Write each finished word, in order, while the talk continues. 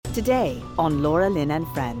Today on Laura Lynn and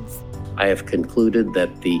Friends. I have concluded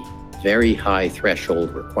that the very high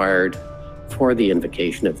threshold required for the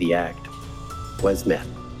invocation of the Act was met.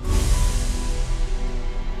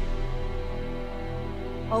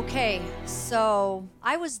 Okay, so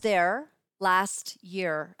I was there last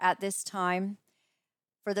year at this time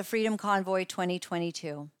for the Freedom Convoy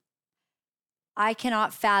 2022. I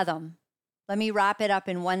cannot fathom. Let me wrap it up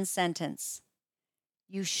in one sentence.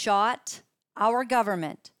 Our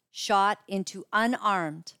government shot into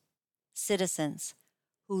unarmed citizens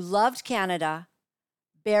who loved Canada,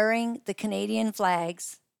 bearing the Canadian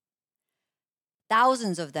flags,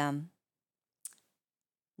 thousands of them,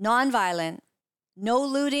 nonviolent, no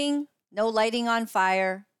looting, no lighting on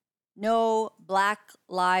fire, no Black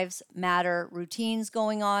Lives Matter routines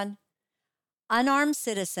going on. Unarmed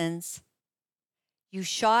citizens, you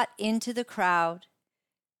shot into the crowd,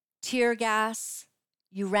 tear gas,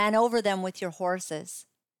 you ran over them with your horses,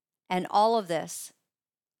 and all of this,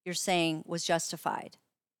 you're saying, was justified.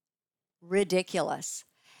 Ridiculous.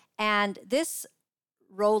 And this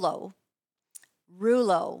Rouleau,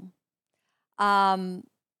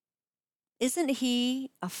 isn't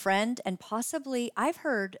he a friend? And possibly, I've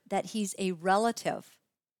heard that he's a relative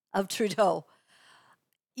of Trudeau.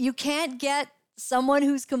 You can't get someone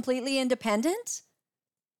who's completely independent?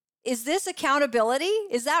 Is this accountability?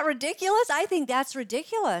 Is that ridiculous? I think that's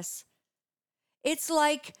ridiculous. It's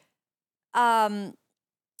like,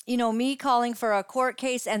 me calling for a court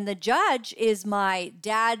case and the judge is my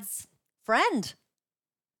dad's friend,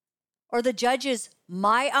 or the judge is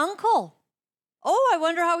my uncle. Oh, I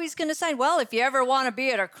wonder how he's going to sign. Well, if you ever want to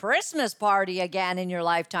be at a Christmas party again in your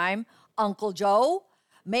lifetime, Uncle Joe,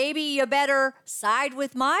 maybe you better side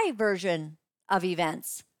with my version of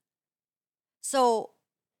events. So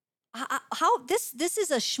how this is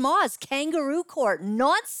a schmoz kangaroo court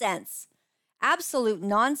nonsense, absolute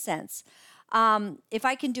nonsense. If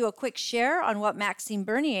I can do a quick share on what Maxime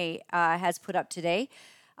Bernier has put up today.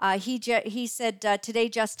 He said today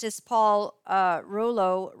Justice Paul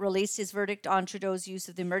Rouleau released his verdict on Trudeau's use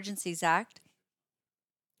of the Emergencies Act.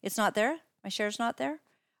 It's not there? My share's not there?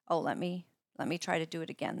 Oh, let me try to do it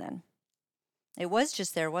again then. It was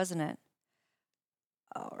just there, wasn't it?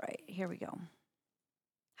 All right, here we go.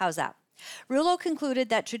 How's that? Rouleau concluded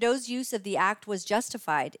that Trudeau's use of the act was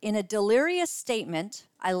justified in a delirious statement.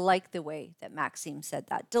 I like the way that Maxime said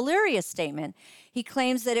that. Delirious statement. He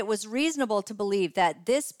claims that it was reasonable to believe that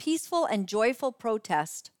this peaceful and joyful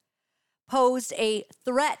protest posed a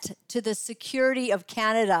threat to the security of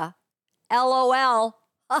Canada. LOL.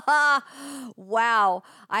 Wow.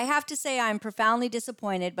 I have to say I'm profoundly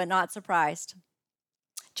disappointed, but not surprised.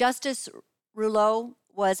 Justice Rouleau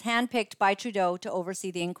was handpicked by Trudeau to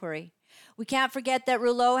oversee the inquiry. We can't forget that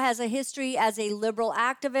Rouleau has a history as a Liberal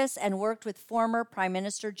activist and worked with former Prime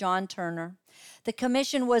Minister John Turner. The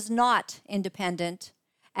commission was not independent,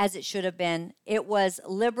 as it should have been. It was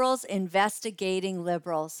Liberals investigating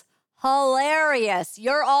Liberals. Hilarious.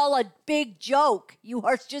 You're all a big joke. You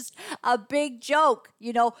are just a big joke.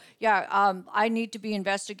 I need to be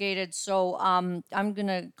investigated, so I'm going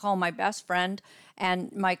to call my best friend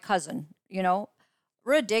and my cousin,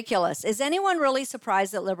 Ridiculous. Is anyone really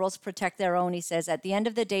surprised that Liberals protect their own? He says, at the end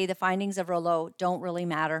of the day, the findings of Rouleau don't really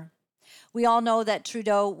matter. We all know that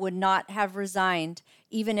Trudeau would not have resigned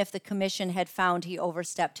even if the commission had found he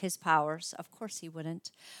overstepped his powers. Of course he wouldn't.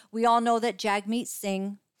 We all know that Jagmeet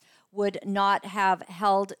Singh would not have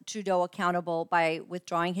held Trudeau accountable by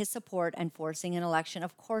withdrawing his support and forcing an election.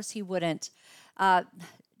 Of course he wouldn't.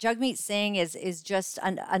 Jagmeet Singh is just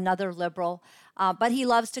another Liberal, but he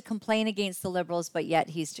loves to complain against the Liberals, but yet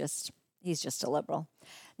he's just a Liberal.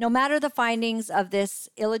 No matter the findings of this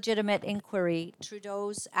illegitimate inquiry,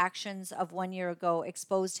 Trudeau's actions of 1 year ago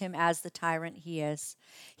exposed him as the tyrant he is.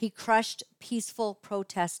 He crushed peaceful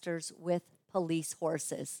protesters with police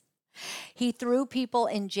horses. He threw people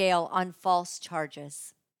in jail on false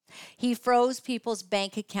charges. He froze people's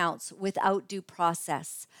bank accounts without due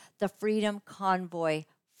process. The Freedom Convoy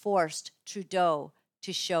forced Trudeau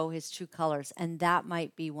to show his true colors, and that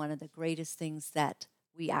might be one of the greatest things that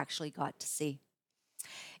we actually got to see.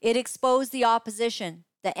 It exposed the opposition,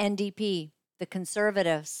 the NDP, the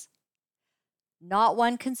Conservatives. Not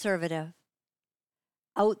one Conservative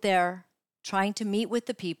out there trying to meet with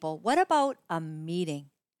the people. What about a meeting?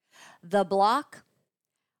 The Bloc,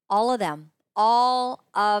 all of them, all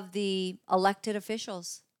of the elected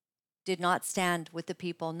officials did not stand with the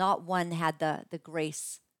people. Not one had the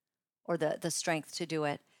grace or the strength to do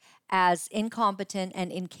it, as incompetent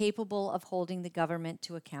and incapable of holding the government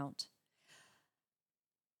to account.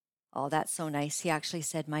 Oh, that's so nice. He actually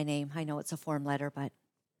said my name. I know it's a form letter, but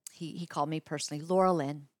he called me personally, Laura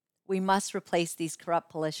Lynn. We must replace these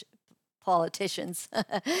corrupt politicians.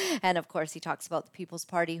 And of course, he talks about the People's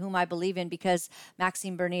Party, whom I believe in because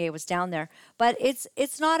Maxime Bernier was down there. But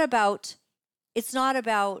it's not about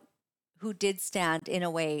who did stand in a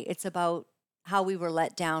way. It's about how we were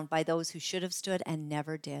let down by those who should have stood and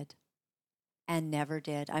never did.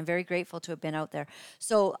 I'm very grateful to have been out there.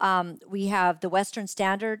 So we have the Western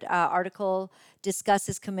Standard article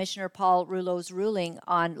discusses Commissioner Paul Rouleau's ruling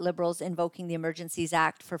on Liberals invoking the Emergencies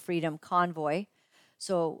Act for Freedom convoy.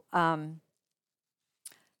 So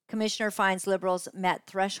Commissioner finds Liberals met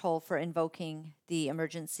threshold for invoking the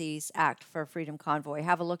Emergencies Act for Freedom convoy.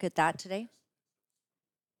 Have a look at that today.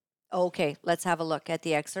 Okay, let's have a look at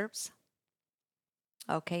the excerpts.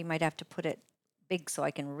 Okay, you might have to put it big so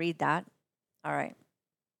I can read that. All right.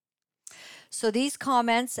 So these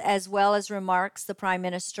comments, as well as remarks the Prime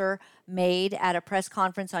Minister made at a press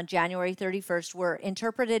conference on January 31st, were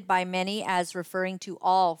interpreted by many as referring to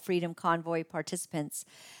all Freedom Convoy participants.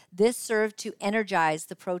 This served to energize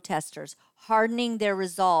the protesters, hardening their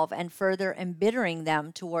resolve and further embittering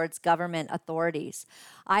them towards government authorities.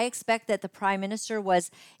 I expect that the Prime Minister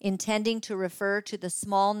was intending to refer to the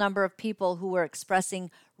small number of people who were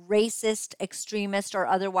expressing racist, extremist, or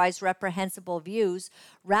otherwise reprehensible views,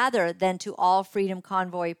 rather than to all Freedom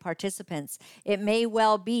Convoy participants. It may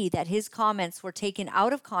well be that his comments were taken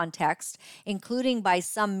out of context, including by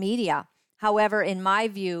some media. However, in my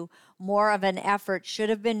view, more of an effort should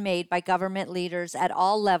have been made by government leaders at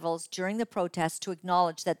all levels during the protests to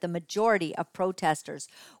acknowledge that the majority of protesters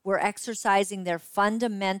were exercising their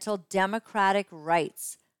fundamental democratic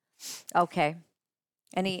rights. Okay.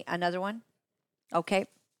 Another one? Okay.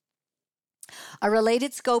 A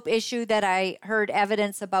related scope issue that I heard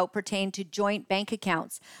evidence about pertained to joint bank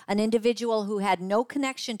accounts. An individual who had no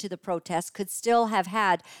connection to the protest could still have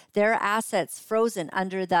had their assets frozen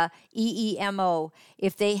under the EEMO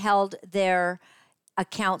if they held their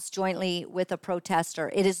accounts jointly with a protester.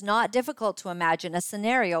 It is not difficult to imagine a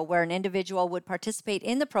scenario where an individual would participate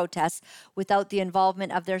in the protests without the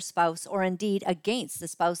involvement of their spouse or indeed against the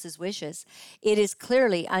spouse's wishes. It is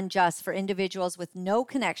clearly unjust for individuals with no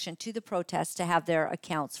connection to the protests to have their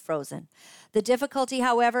accounts frozen. The difficulty,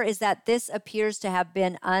 however, is that this appears to have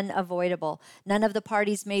been unavoidable. None of the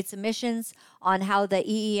parties made submissions on how the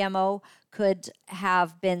EEMO could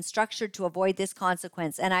have been structured to avoid this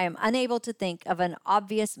consequence, and I am unable to think of an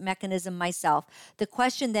obvious mechanism myself. The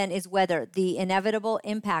question then is whether the inevitable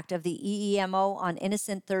impact of the EEMO on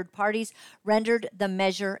innocent third parties rendered the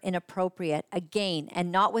measure inappropriate. Again,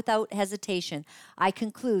 and not without hesitation, I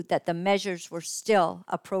conclude that the measures were still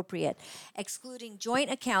appropriate. Excluding joint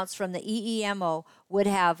accounts from the EEMO would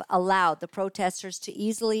have allowed the protesters to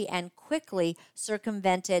easily and quickly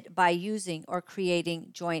circumvent it by using or creating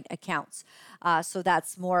joint accounts. So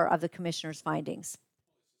that's more of the commissioner's findings.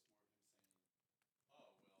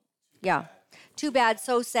 Yeah. Too bad,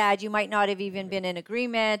 so sad. You might not have even been in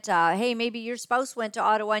agreement. Hey, maybe your spouse went to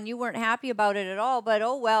Ottawa and you weren't happy about it at all, but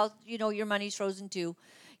oh, well, your money's frozen too.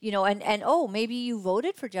 And oh, maybe you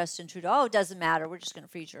voted for Justin Trudeau. It doesn't matter. We're just going to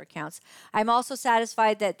freeze your accounts. I'm also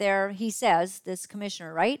satisfied that he says, this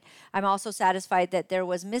commissioner, right? I'm also satisfied that there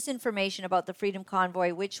was misinformation about the Freedom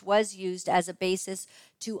Convoy, which was used as a basis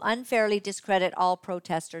to unfairly discredit all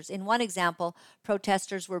protesters. In one example,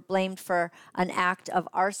 protesters were blamed for an act of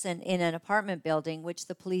arson in an apartment building, which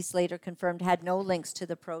the police later confirmed had no links to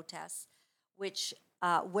the protests,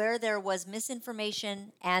 where there was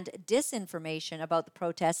misinformation and disinformation about the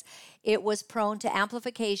protests, it was prone to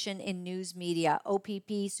amplification in news media.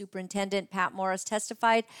 OPP Superintendent Pat Morris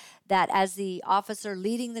testified that as the officer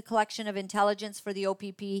leading the collection of intelligence for the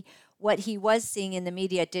OPP, what he was seeing in the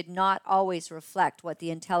media did not always reflect what the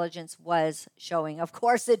intelligence was showing. Of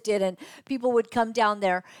course it didn't. People would come down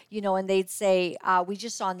there, and they'd say, we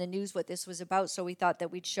just saw on the news what this was about, so we thought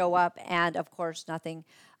that we'd show up. And of course, nothing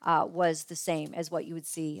was the same as what you would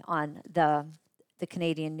see on the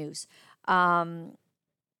Canadian news.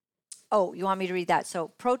 Oh, you want me to read that? So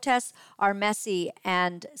protests are messy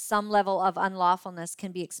and some level of unlawfulness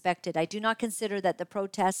can be expected. I do not consider that the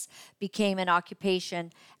protests became an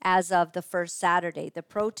occupation as of the first Saturday. The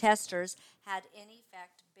protesters had in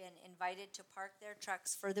effect been invited to park their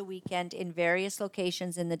trucks for the weekend in various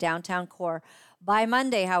locations in the downtown core. By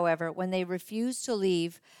Monday, however, when they refused to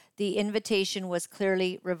leave, the invitation was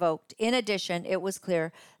clearly revoked. In addition, it was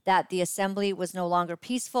clear that the assembly was no longer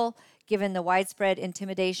peaceful, given the widespread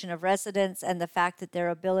intimidation of residents and the fact that their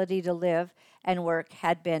ability to live and work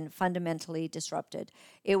had been fundamentally disrupted.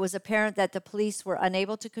 It was apparent that the police were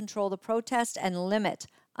unable to control the protest and limit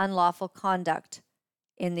unlawful conduct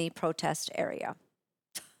in the protest area.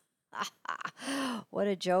 What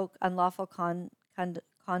a joke. Unlawful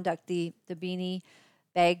conduct. The beanie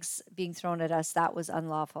bags being thrown at us, that was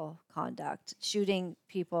unlawful conduct. Shooting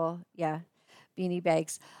people, yeah, beanie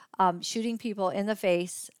bags. Shooting people in the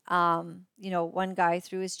face, one guy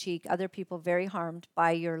through his cheek, other people very harmed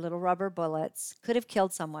by your little rubber bullets. Could have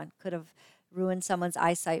killed someone, could have ruined someone's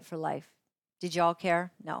eyesight for life. Did y'all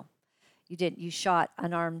care? No, you didn't. You shot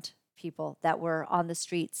unarmed people that were on the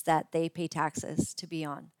streets that they pay taxes to be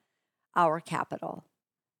on, our capital.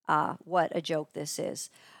 What a joke this is.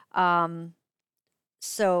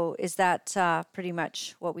 So is that pretty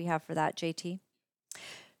much what we have for that, JT?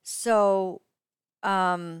 So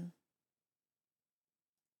can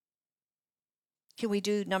we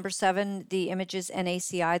do number 7, the images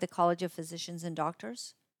NACI, the College of Physicians and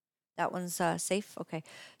Doctors? That one's safe? Okay.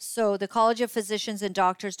 So the College of Physicians and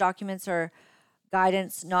Doctors documents are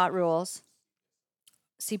guidance, not rules.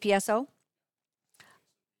 CPSO?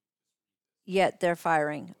 Yet they're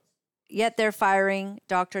firing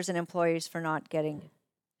doctors and employees for not getting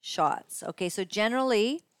shots. Okay, so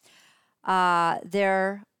generally,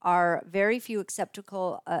 there are very few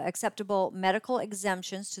acceptable medical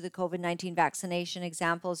exemptions to the COVID-19 vaccination.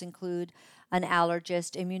 Examples include an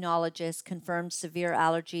allergist, immunologist, confirmed severe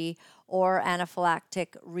allergy, or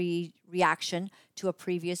anaphylactic reaction to a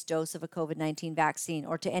previous dose of a COVID-19 vaccine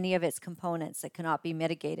or to any of its components that cannot be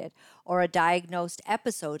mitigated, or a diagnosed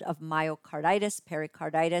episode of myocarditis,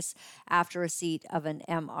 pericarditis after receipt of an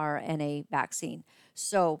mRNA vaccine.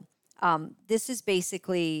 So this is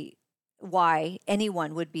basically why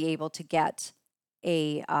anyone would be able to get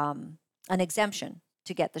an exemption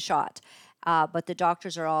to get the shot. But the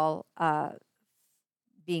doctors are all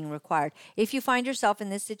being required. If you find yourself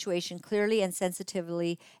in this situation, clearly and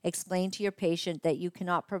sensitively explain to your patient that you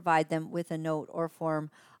cannot provide them with a note or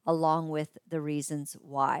form along with the reasons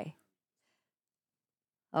why.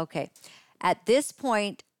 Okay. At this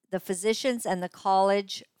point, the physicians and the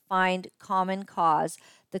college find common cause.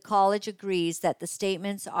 The college agrees that the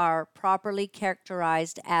statements are properly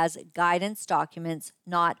characterized as guidance documents,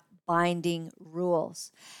 not binding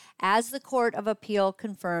rules. As the Court of Appeal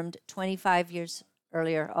confirmed 25 years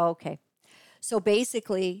earlier. Okay. So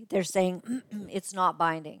basically, they're saying it's not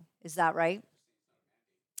binding. Is that right?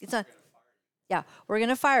 It's not. Yeah, we're going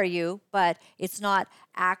to fire you, but it's not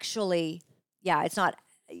actually, it's not,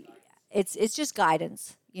 it's just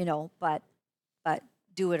guidance, but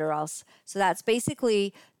do it or else. So that's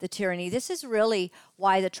basically the tyranny. This is really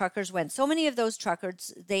why the truckers went. So many of those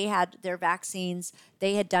truckers, they had their vaccines,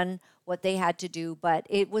 they had done what they had to do, but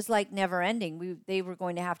it was like never ending. They were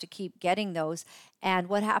going to have to keep getting those. And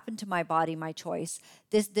what happened to my body, my choice?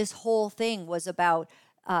 This whole thing was about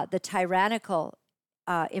the tyrannical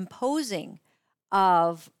imposing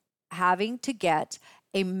of having to get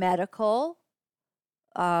a medical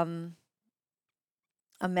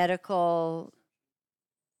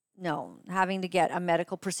having to get a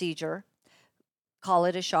medical procedure, call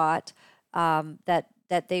it a shot, that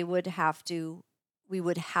we would have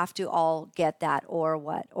to all get that, or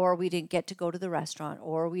what? Or we didn't get to go to the restaurant,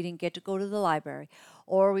 or we didn't get to go to the library,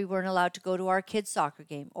 or we weren't allowed to go to our kids' soccer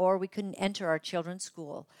game, or we couldn't enter our children's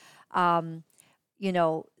school.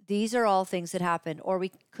 These are all things that happened, or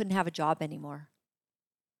we couldn't have a job anymore.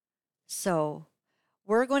 So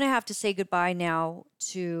we're going to have to say goodbye now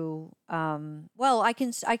to, I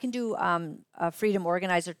can do freedom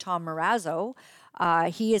organizer Tom Marazzo.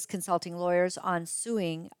 He is consulting lawyers on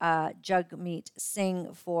suing Jagmeet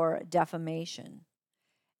Singh for defamation.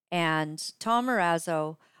 And Tom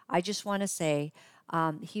Marazzo, I just want to say,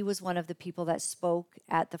 he was one of the people that spoke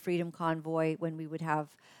at the Freedom Convoy when we would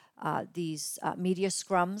have these media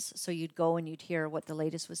scrums. So you'd go and you'd hear what the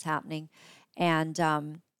latest was happening. And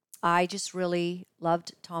I just really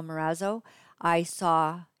loved Tom Marazzo. I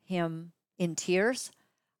saw him in tears.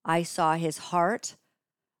 I saw his heart.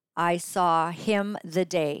 I saw him the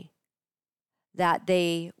day that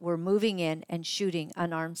they were moving in and shooting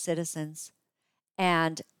unarmed citizens.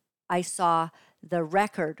 And I saw the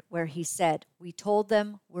record where he said, we told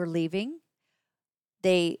them we're leaving.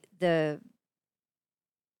 The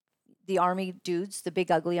army dudes, the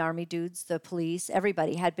big ugly army dudes, the police,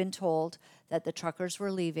 everybody had been told that the truckers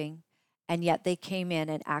were leaving, and yet they came in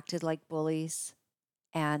and acted like bullies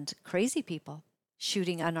and crazy people,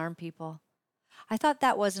 shooting unarmed people. I thought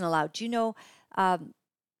that wasn't allowed. Do you know,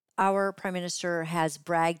 our prime minister has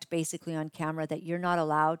bragged basically on camera that you're not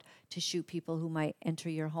allowed to shoot people who might enter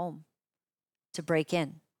your home, to break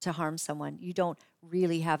in, to harm someone. You don't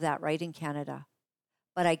really have that right in Canada.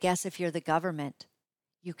 But I guess if you're the government,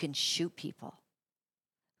 you can shoot people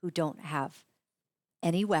who don't have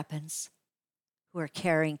any weapons, who are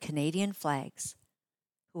carrying Canadian flags,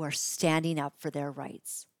 who are standing up for their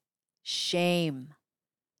rights. Shame.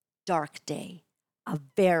 dark day, a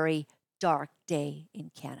very dark day in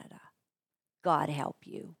Canada. God help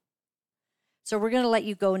you. So we're going to let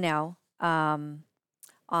you go now. On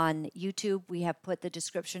YouTube, we have put the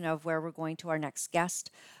description of where we're going to our next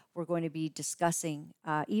guest. We're going to be discussing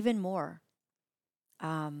even more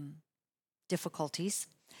difficulties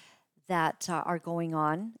that are going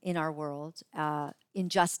on in our world,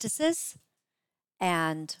 injustices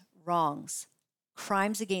and wrongs,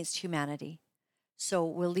 crimes against humanity. So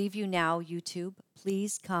we'll leave you now, YouTube.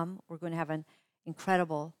 Please come. We're going to have an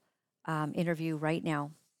incredible interview right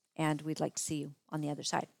now, and we'd like to see you on the other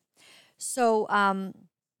side. So I'm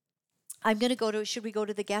going to go to, should we go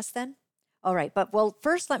to the guest then? All right. But well,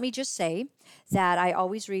 first, let me just say that I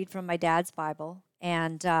always read from my dad's Bible.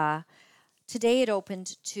 And today it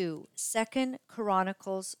opened to 2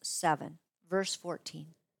 Chronicles 7, verse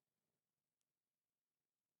 14.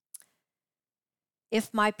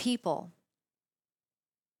 If my people,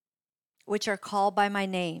 which are called by my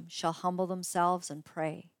name, shall humble themselves and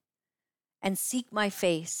pray, and seek my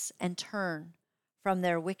face, and turn from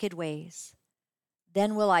their wicked ways,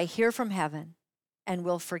 then will I hear from heaven, and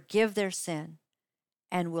will forgive their sin,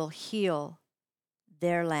 and will heal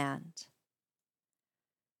their land.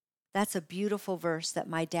 That's a beautiful verse that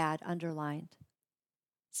my dad underlined.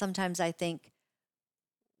 Sometimes I think,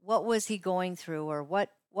 what was he going through, or what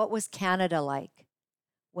was Canada like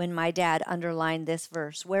when my dad underlined this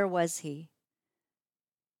verse? Where was he?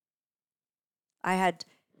 I had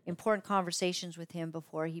important conversations with him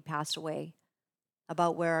before he passed away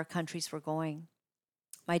about where our countries were going.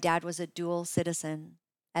 My dad was a dual citizen,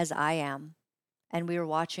 as I am, and we were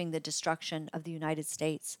watching the destruction of the United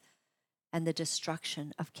States and the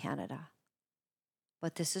destruction of Canada.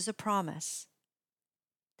 But this is a promise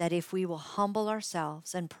that if we will humble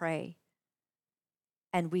ourselves and pray,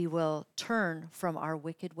 and we will turn from our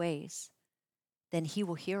wicked ways, then he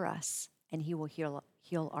will hear us and he will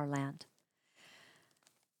heal our land.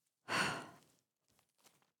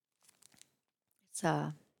 It's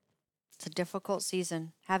a difficult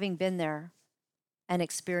season, having been there and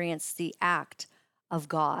experienced the act of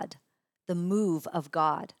God, the move of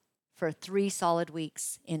God for 3 solid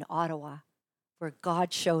weeks in Ottawa, where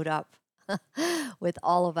God showed up with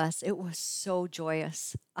all of us. It was so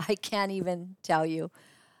joyous. I can't even tell you.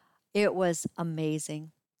 It was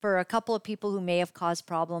amazing. For a couple of people who may have caused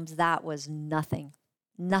problems, that was nothing.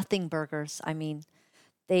 Nothing burgers. I mean,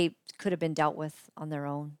 they could have been dealt with on their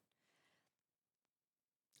own.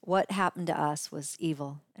 What happened to us was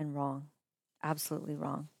evil and wrong. Absolutely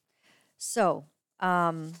wrong. So,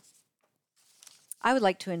 I would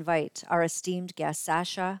like to invite our esteemed guest,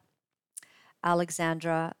 Sasha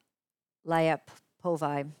Alexandra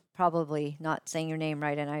Lyapovai. Probably not saying your name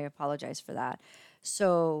right, and I apologize for that.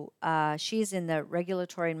 So she's in the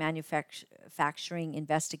regulatory and manufacturing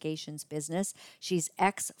investigations business. She's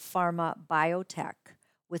ex-pharma biotech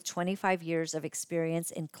with 25 years of experience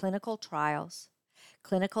in clinical trials,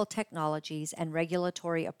 clinical technologies, and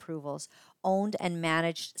regulatory approvals, owned and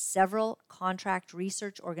managed several contract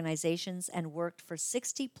research organizations, and worked for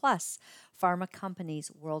 60-plus pharma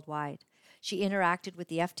companies worldwide. She interacted with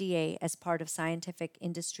the FDA as part of Scientific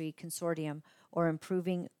Industry Consortium, or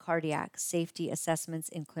improving cardiac safety assessments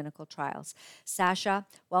in clinical trials. Sasha,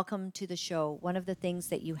 welcome to the show. One of the things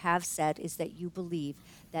that you have said is that you believe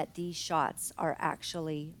that these shots are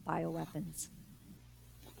actually bioweapons.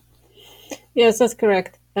 Yes, that's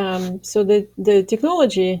correct. So the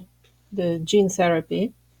technology, the gene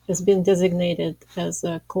therapy, has been designated as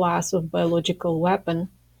a class of biological weapon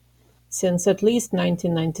since at least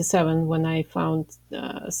 1997, when I found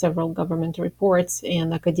several government reports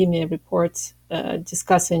and academia reports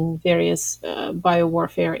discussing various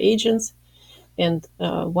biowarfare agents. And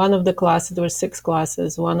one of the classes, there were 6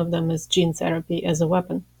 classes, one of them is gene therapy as a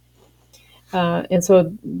weapon. And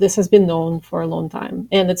so this has been known for a long time.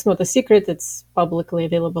 And it's not a secret, it's publicly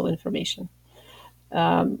available information.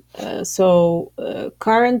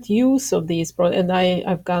 Current use of these, and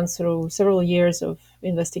I've gone through several years of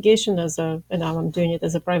investigation and now I'm doing it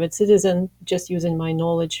as a private citizen, just using my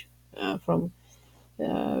knowledge from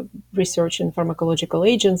research in pharmacological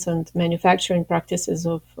agents and manufacturing practices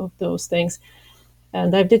of those things.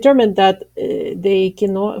 And I've determined that they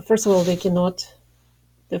cannot, first of all,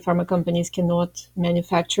 the pharma companies cannot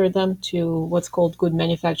manufacture them to what's called good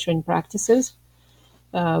manufacturing practices,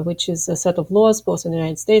 which is a set of laws both in the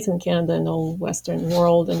United States and Canada and all Western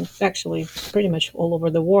world, and actually pretty much all over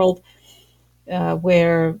the world,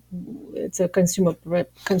 where it's a consumer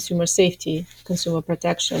safety, consumer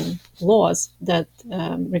protection laws that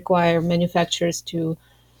require manufacturers to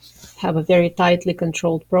have a very tightly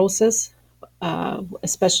controlled process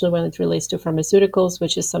especially when it relates to pharmaceuticals,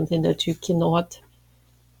 which is something that you cannot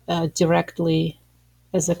directly,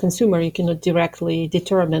 as a consumer, you cannot directly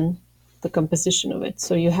determine the composition of it.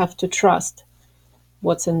 So you have to trust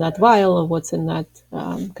what's in that vial or what's in that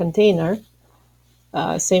container.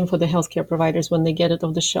 Same for the healthcare providers. When they get it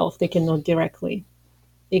off the shelf, they cannot directly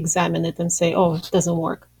examine it and say, oh, it doesn't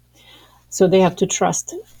work. So they have to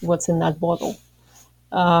trust what's in that bottle.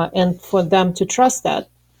 And for them to trust that,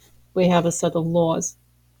 we have a set of laws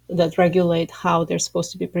that regulate how they're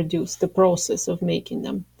supposed to be produced, the process of making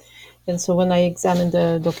them. And so when I examined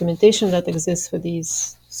the documentation that exists for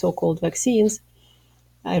these so-called vaccines,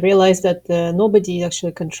 I realized that nobody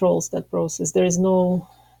actually controls that process. There's no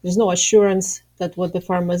assurance that what the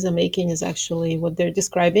farmers are making is actually what they're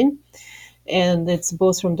describing. And it's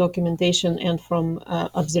both from documentation and from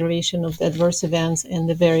observation of the adverse events and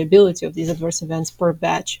the variability of these adverse events per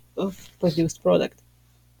batch of produced product.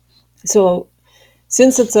 So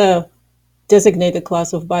since it's a designated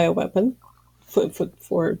class of bioweapon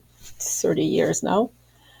for 30 years now,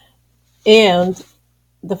 and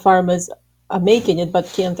the farmers are making it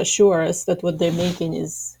but can't assure us that what they're making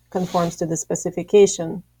is conforms to the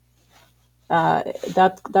specification,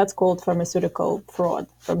 that's called pharmaceutical fraud,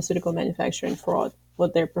 pharmaceutical manufacturing fraud,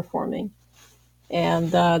 what they're performing.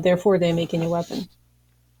 And therefore they're making a weapon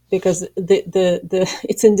because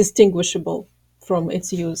it's indistinguishable from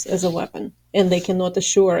its use as a weapon, and they cannot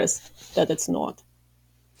assure us that it's not.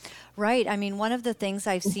 Right. I mean, one of the things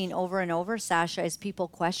I've seen over and over, Sasha, is people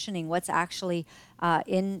questioning what's actually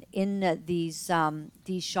in these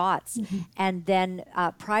shots, and then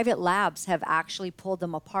private labs have actually pulled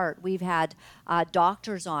them apart. We've had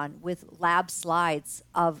doctors on with lab slides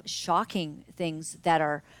of shocking things that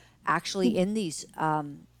are actually in these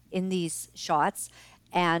shots,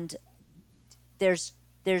 and there's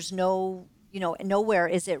no, nowhere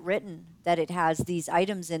is it written that it has these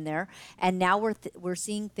items in there. And now we're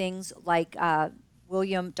seeing things like Dr.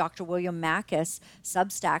 William Mackus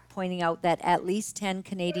Substack pointing out that at least 10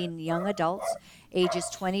 Canadian young adults ages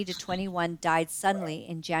 20 to 21 died suddenly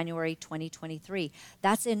in January 2023.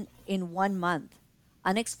 That's in 1 month.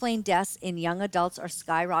 Unexplained deaths in young adults are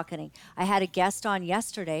skyrocketing. I had a guest on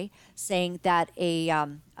yesterday saying that a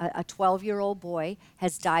 12-year-old boy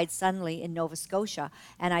has died suddenly in Nova Scotia,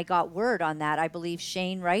 and I got word on that. I believe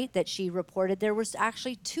Shane, right, that she reported there was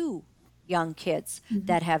actually 2 young kids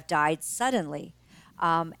that have died suddenly,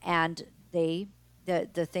 and the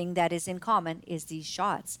thing that is in common is these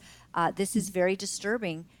shots. This is very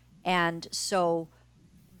disturbing, and so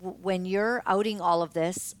when you're outing all of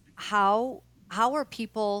this, how are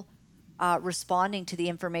people responding to the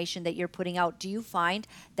information that you're putting out? Do you find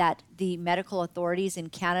that the medical authorities in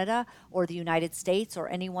Canada or the United States or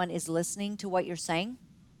anyone is listening to what you're saying?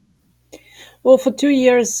 Well, for 2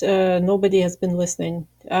 years, nobody has been listening.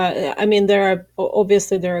 I mean, there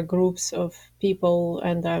are groups of people,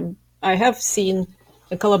 and I have seen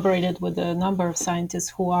collaborated with a number of scientists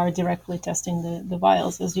who are directly testing the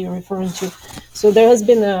vials, as you're referring to. So there has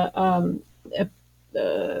been a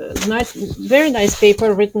very nice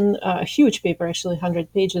paper written, a huge paper, actually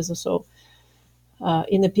 100 pages or so,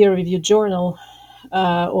 in a peer-reviewed journal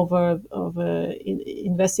of an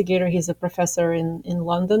investigator. He's a professor in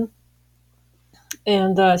London,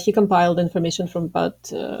 and he compiled information from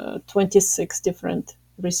about 26 different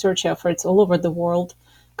research efforts all over the world,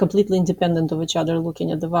 completely independent of each other,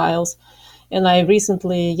 looking at the vials. And I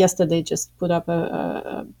recently, yesterday, just put up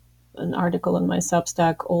an article on my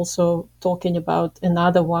Substack also talking about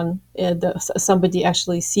another one. Somebody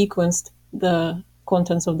actually sequenced the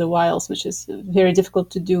contents of the vials, which is very difficult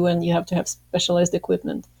to do, and you have to have specialized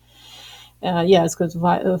equipment. It's because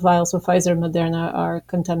vials of Pfizer and Moderna are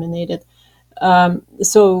contaminated.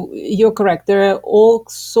 So you're correct. There are all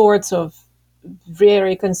sorts of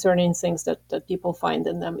very concerning things that people find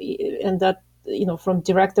in them, and that, from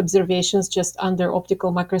direct observations, just under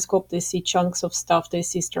optical microscope, they see chunks of stuff, they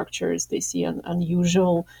see structures, they see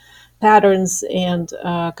unusual patterns and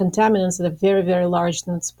contaminants that are very, very large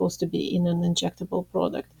and it's supposed to be in an injectable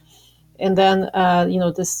product. And then,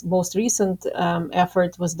 this most recent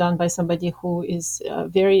effort was done by somebody who is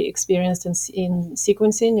very experienced in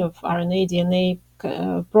sequencing of RNA, DNA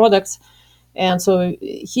products. And so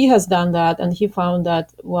he has done that, and he found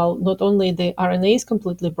that, well, not only the RNA is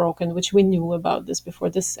completely broken, which we knew about this before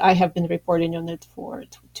this, I have been reporting on it for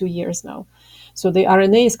 2 years now. So the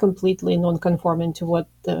RNA is completely non-conforming to what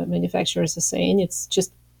the manufacturers are saying. It's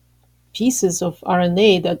just pieces of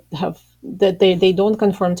RNA that they don't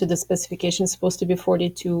conform to the specification. It's supposed to be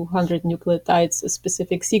 4,200 nucleotides, a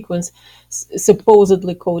specific sequence,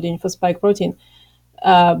 supposedly coding for spike protein.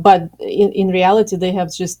 But in reality, they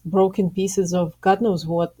have just broken pieces of God knows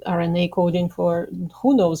what RNA coding for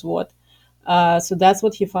who knows what. So that's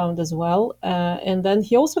what he found as well. And then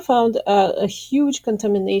he also found a huge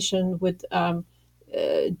contamination with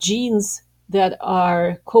genes that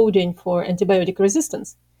are coding for antibiotic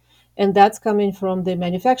resistance. And that's coming from the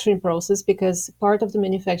manufacturing process, because part of the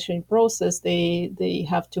manufacturing process, they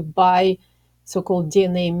have to buy so-called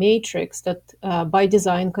DNA matrix that by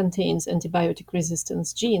design contains antibiotic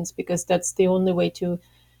resistance genes, because that's the only way to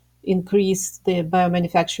increase the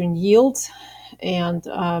biomanufacturing yields and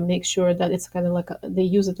make sure that it's kind of like they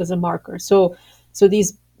use it as a marker. So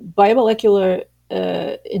these biomolecular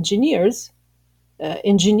engineers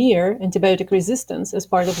engineer antibiotic resistance as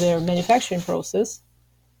part of their manufacturing process,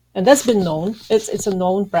 and that's been known. It's a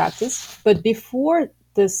known practice. But before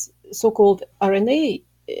this so-called RNA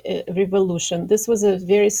revolution, this was a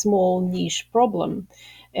very small niche problem,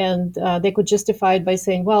 and they could justify it by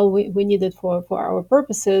saying, "Well, we need it for our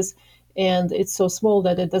purposes, and it's so small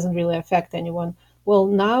that it doesn't really affect anyone." Well,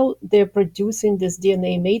 now they're producing this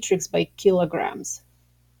DNA matrix by kilograms.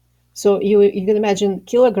 So you can imagine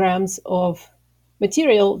kilograms of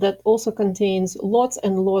material that also contains lots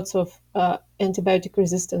and lots of antibiotic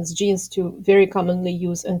resistance genes to very commonly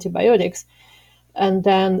used antibiotics. And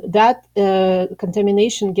then that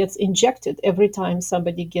contamination gets injected every time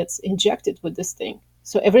somebody gets injected with this thing.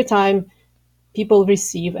 So every time people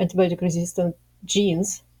receive antibiotic resistant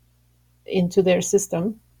genes into their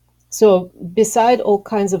system. So beside all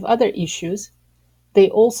kinds of other issues, they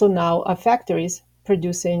also now are factories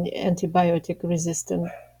producing antibiotic resistant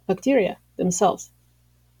bacteria themselves.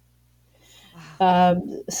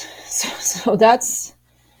 So that's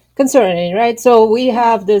concerning, right? So we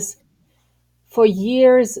have this for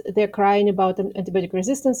years. They're crying about antibiotic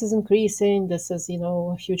resistance is increasing. This is,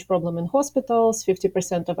 a huge problem in hospitals.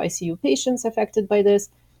 50% of ICU patients affected by this,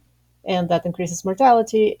 and that increases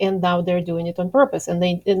mortality. And now they're doing it on purpose, and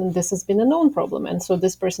this has been a known problem. And so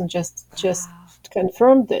this person just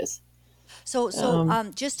confirmed this. So,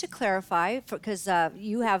 just to clarify, because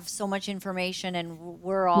you have so much information and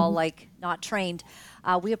we're all like not trained,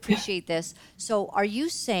 we appreciate this. So, are you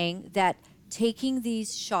saying that taking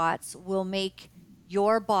these shots will make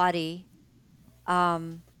your body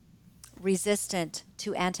resistant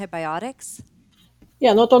to antibiotics?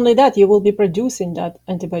 Yeah, not only that, you will be producing that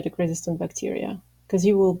antibiotic resistant bacteria because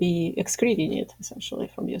you will be excreting it essentially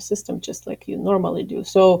from your system just like you normally do.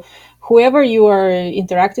 So, whoever you are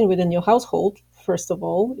interacting with in your household, first of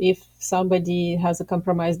all, if somebody has a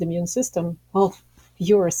compromised immune system, well,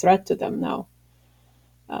 you're a threat to them now.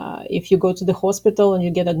 If you go to the hospital and you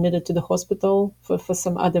get admitted to the hospital for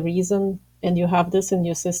some other reason and you have this in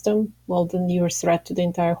your system, well, then you're a threat to the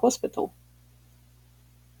entire hospital.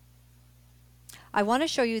 I want to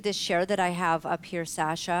show you this share that I have up here,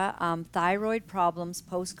 Sasha. Thyroid problems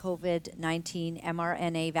post COVID-19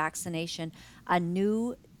 mRNA vaccination. A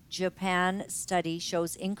new Japan study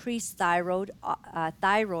shows increased thyroid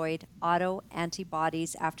auto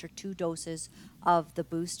antibodies after 2 doses of the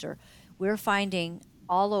booster. We're finding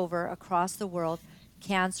all over across the world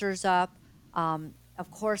cancers up,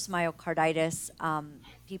 of course, myocarditis,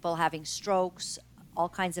 people having strokes, all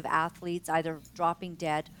kinds of athletes either dropping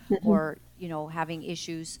dead or having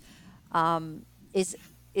issues. Is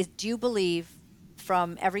do you believe,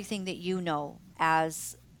 from everything that you know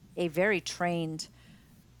as a very trained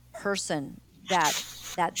person, that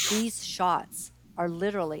these shots are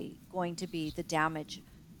literally going to be the damage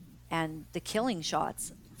and the killing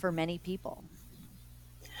shots for many people?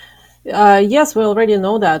 Yes, we already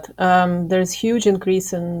know that. There's huge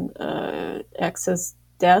increase in excess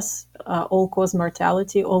deaths, all-cause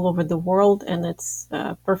mortality all over the world, and it's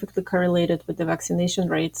perfectly correlated with the vaccination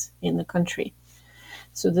rates in the country.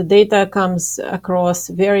 So the data comes across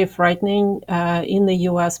very frightening. In the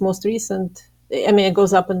U.S., most recent, it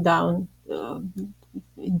goes up and down.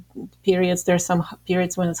 In periods, there's some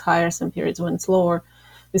periods when it's higher, some periods when it's lower.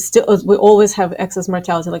 We always have excess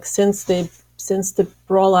mortality. Like since the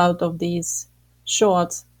rollout of these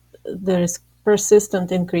shots, there is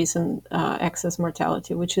persistent increase in excess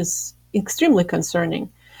mortality, which is extremely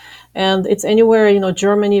concerning. And it's anywhere,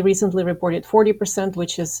 Germany recently reported 40%,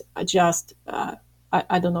 which is just,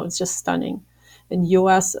 I don't know, it's just stunning. In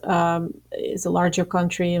US is a larger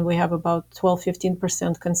country, and we have about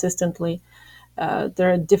 12-15% consistently.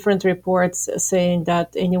 There are different reports saying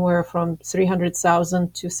that anywhere from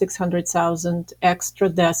 300,000 to 600,000 extra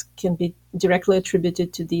deaths can be directly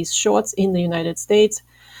attributed to these shots in the United States.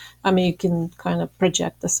 I mean, you can kind of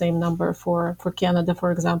project the same number for Canada,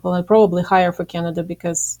 for example, and probably higher for Canada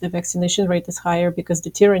because the vaccination rate is higher because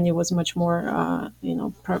the tyranny was much more,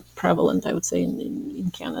 prevalent, I would say,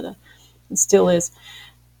 in Canada. It still is.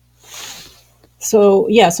 So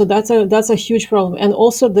yeah, so that's a huge problem, and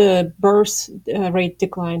also the birth rate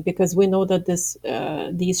decline because we know that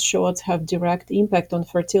these shots have direct impact on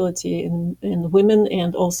fertility in women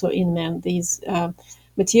and also in men. These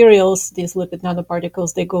materials, these lipid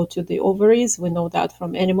nanoparticles, they go to the ovaries. We know that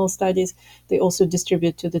from animal studies. They also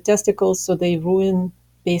distribute to the testicles, so they ruin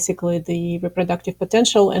basically the reproductive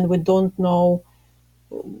potential, and we don't know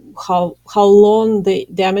how long the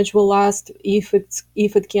damage will last, if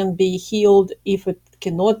it can be healed, if it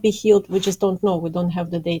cannot be healed. We just don't know. We don't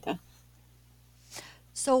have the data.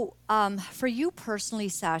 So, for you personally,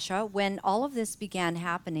 Sasha, when all of this began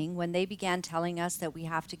happening, when they began telling us that we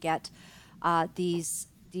have to get these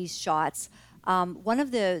shots, one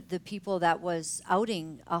of the people that was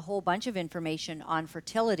outing a whole bunch of information on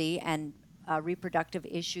fertility and reproductive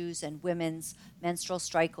issues and women's menstrual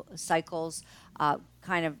cycles,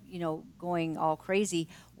 kind of going all crazy,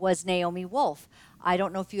 was Naomi Wolf. I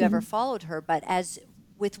don't know if you ever followed her, but as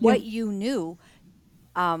with Yeah. what you knew,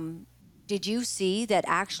 did you see that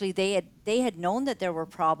actually they had known that there were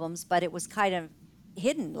problems, but it was kind of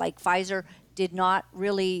hidden? Like Pfizer did not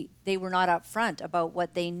really, they were not upfront about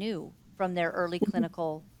what they knew from their early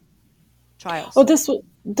clinical trials. Oh,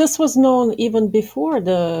 this was known even before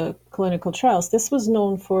the clinical trials. This was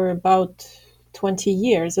known for about 20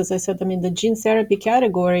 years. As I said, I mean, the gene therapy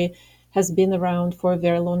category has been around for a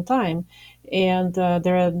very long time. And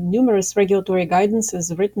there are numerous regulatory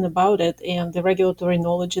guidances written about it, and the regulatory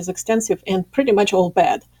knowledge is extensive and pretty much all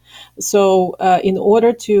bad. So, in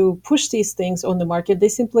order to push these things on the market, they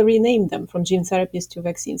simply renamed them from gene therapies to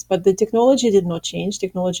vaccines. But the technology did not change.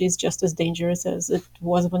 Technology is just as dangerous as it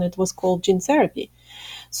was when it was called gene therapy.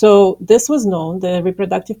 So, this was known. The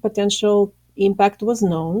reproductive potential impact was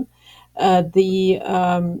known. And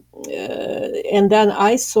then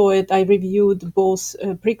I saw it. I reviewed both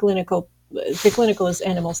preclinical as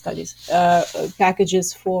animal studies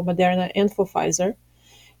packages for Moderna and for Pfizer,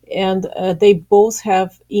 and they both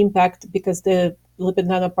have impact because the lipid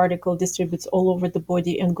nanoparticle distributes all over the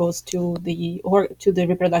body and goes to the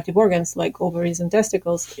reproductive organs like ovaries and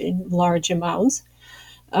testicles in large amounts.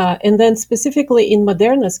 And then specifically in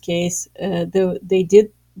Moderna's case,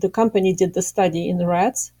 the company did the study in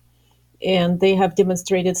rats, and they have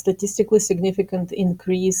demonstrated statistically significant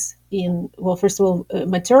increase in, well, first of all,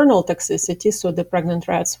 maternal toxicity. So the pregnant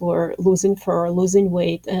rats were losing fur, losing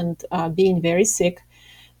weight, and being very sick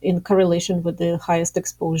in correlation with the highest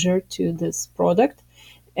exposure to this product.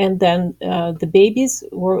 And then the babies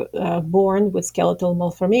were born with skeletal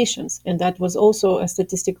malformations. And that was also a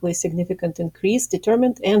statistically significant increase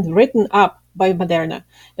determined and written up by Moderna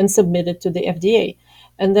and submitted to the FDA.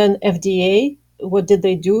 And then FDA, what did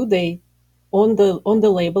they do? They, on the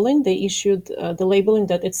labeling, they issued the labeling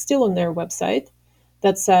that it's still on their website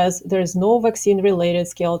that says there's no vaccine-related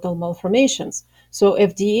skeletal malformations. So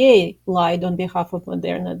FDA lied on behalf of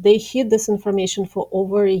Moderna. They hid this information for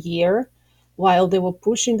over a year while they were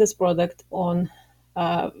pushing this product on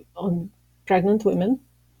pregnant women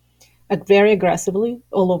very aggressively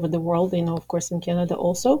all over the world, of course in Canada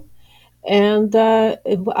also. And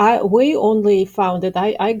we only found it,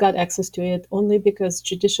 I got access to it only because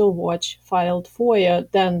Judicial Watch filed FOIA.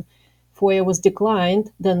 Then FOIA was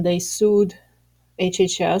declined. Then they sued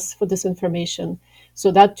HHS for this information.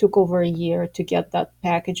 So that took over a year to get that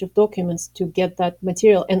package of documents, to get that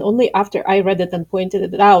material. And only after I read it and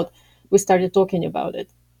pointed it out, we started talking about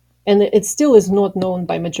it. And it still is not known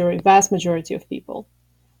by vast majority of people.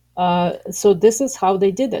 So this is how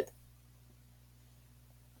they did it.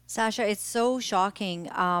 Sasha, it's so shocking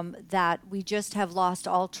that we just have lost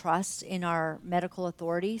all trust in our medical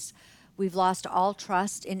authorities. We've lost all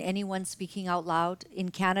trust in anyone speaking out loud.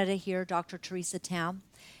 In Canada here, Dr. Theresa Tam.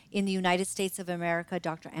 In the United States of America,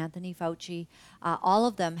 Dr. Anthony Fauci. All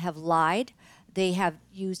of them have lied. They have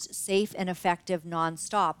used safe and effective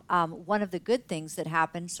nonstop. One of the good things that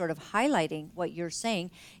happened, sort of highlighting what you're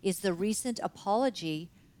saying, is the recent apology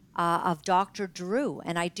of Dr. Drew.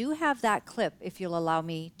 And I do have that clip, if you'll allow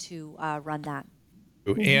me to run that.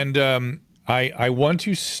 And I want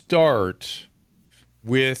to start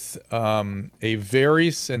with a very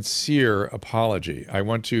sincere apology. I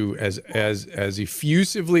want to, as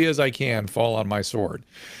effusively as I can, fall on my sword.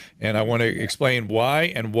 And I want to explain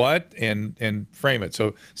why and what and frame it.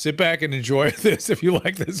 So sit back and enjoy this if you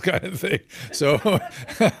like this kind of thing. So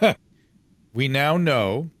we now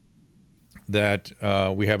know that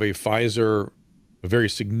we have a Pfizer a very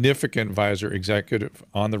significant Pfizer executive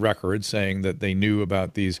on the record saying that they knew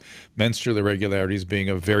about these menstrual irregularities being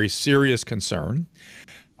a very serious concern.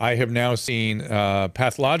 I have now seen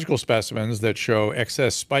pathological specimens that show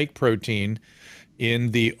excess spike protein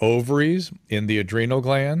in the ovaries, in the adrenal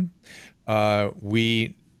gland.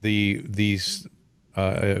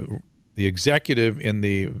 The executive in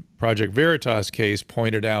the Project Veritas case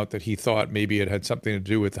pointed out that he thought maybe it had something to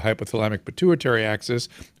do with the hypothalamic pituitary axis,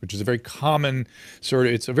 which is a very common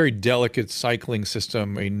it's a very delicate cycling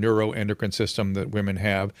system, a neuroendocrine system that women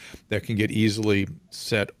have that can get easily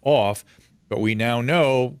set off. But we now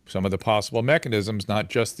know some of the possible mechanisms, not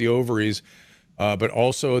just the ovaries, but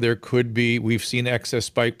also there could be, we've seen excess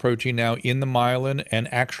spike protein now in the myelin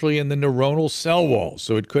and actually in the neuronal cell wall.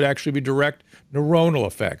 So it could actually be direct neuronal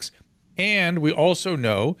effects. And we also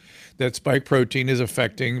know that spike protein is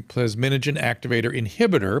affecting plasminogen activator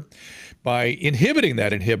inhibitor by inhibiting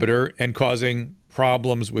that inhibitor and causing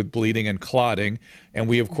problems with bleeding and clotting. And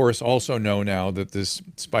we, of course, also know now that this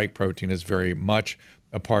spike protein is very much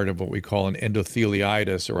a part of what we call an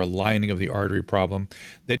endotheliitis, or a lining of the artery problem.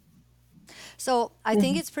 So I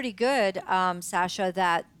think it's pretty good, Sasha,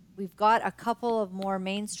 that we've got a couple of more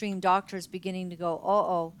mainstream doctors beginning to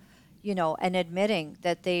go, and admitting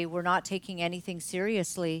that they were not taking anything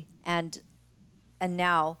seriously. And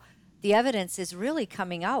now the evidence is really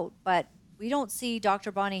coming out. But we don't see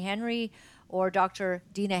Dr. Bonnie Henry or Dr.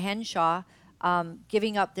 Dina Henshaw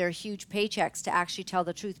giving up their huge paychecks to actually tell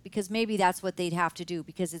the truth, because maybe that's what they'd have to do,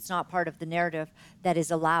 because it's not part of the narrative that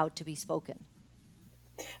is allowed to be spoken.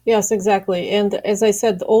 Yes, exactly. And as I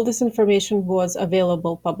said, all this information was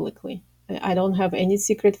available publicly. I don't have any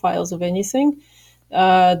secret files of anything.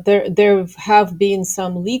 There have been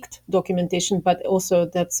some leaked documentation, but also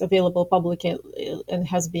that's available publicly and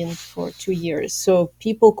has been for 2 years. So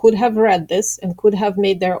people could have read this and could have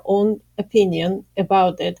made their own opinion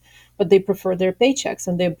about it, but they prefer their paychecks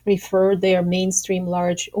and they prefer their mainstream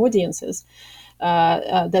large audiences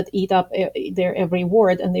that eat up their every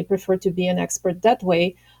word, and they prefer to be an expert that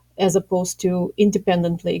way, as opposed to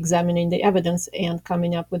independently examining the evidence and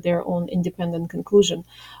coming up with their own independent conclusion.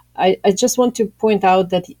 I just want to point out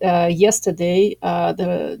that yesterday,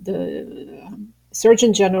 the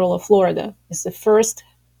Surgeon General of Florida is the first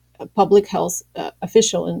public health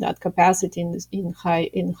official in that capacity in high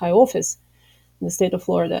office in the state of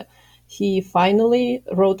Florida. He finally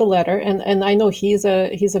wrote a letter, and I know he's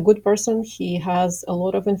a good person. He has a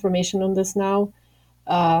lot of information on this now.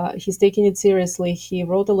 He's taking it seriously. He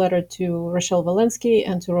wrote a letter to Rochelle Walensky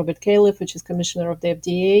and to Robert Califf, which is commissioner of the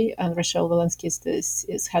FDA, and Rochelle Walensky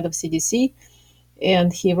is head of CDC.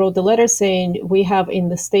 And he wrote the letter saying, we have in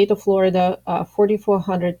the state of Florida a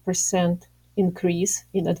 4,400% increase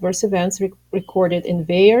in adverse events recorded in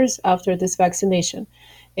VAERS after this vaccination,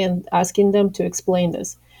 and asking them to explain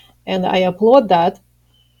this. And I applaud that,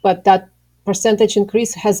 but that percentage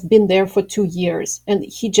increase has been there for 2 years, and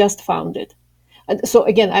he just found it. And so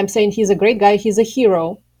again, I'm saying he's a great guy, he's a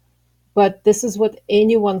hero, but this is what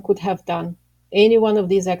anyone could have done. Any one of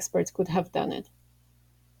these experts could have done it.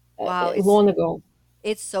 Wow, long ago.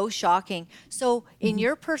 It's so shocking. So in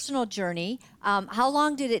your personal journey, how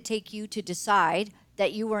long did it take you to decide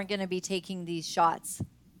that you weren't going to be taking these shots?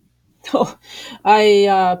 Oh,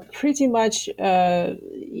 I pretty much, I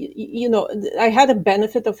had a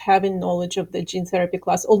benefit of having knowledge of the gene therapy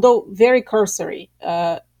class, although very cursory,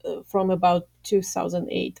 from about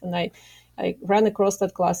 2008. And I ran across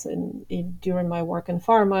that class during my work in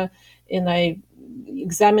pharma, and I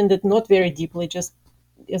examined it not very deeply, just,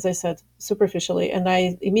 as I said, superficially. And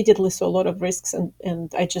I immediately saw a lot of risks,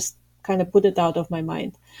 and I just kind of put it out of my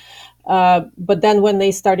mind. But then when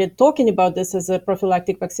they started talking about this as a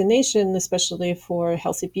prophylactic vaccination, especially for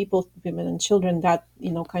healthy people, women and children, that,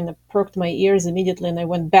 kind of perked my ears immediately. And I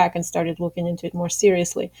went back and started looking into it more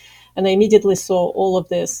seriously. And I immediately saw all of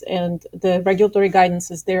this, and the regulatory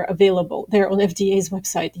guidances, they're available. They're on FDA's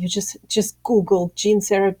website. You just Google gene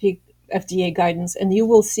therapy FDA guidance and you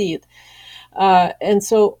will see it. And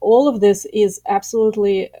so all of this is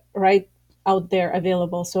absolutely right out there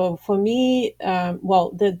available. So for me,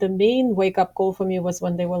 the main wake-up call for me was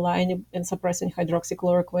when they were lying and suppressing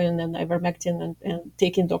hydroxychloroquine and ivermectin and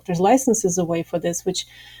taking doctors' licenses away for this, which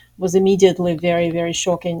was immediately very, very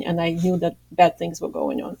shocking. And I knew that bad things were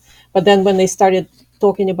going on. But then when they started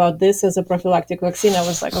talking about this as a prophylactic vaccine, I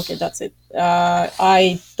was like, okay, that's it.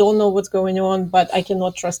 I don't know what's going on, but I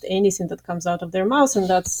cannot trust anything that comes out of their mouths. And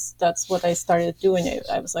that's what I started doing.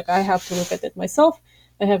 I was like, I have to look at it myself.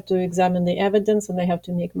 I have to examine the evidence, and I have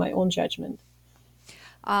to make my own judgment.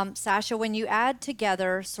 Sasha, when you add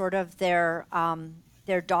together sort of their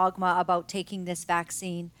dogma about taking this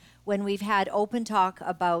vaccine when we've had open talk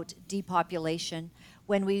about depopulation,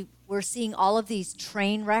 when we're seeing all of these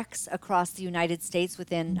train wrecks across the United States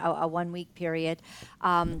within a 1 week period,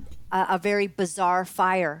 a very bizarre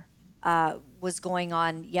fire was going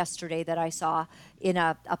on yesterday that I saw in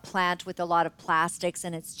a plant with a lot of plastics,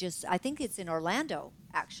 and it's just, I think it's in Orlando,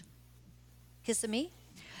 actually, Kissimmee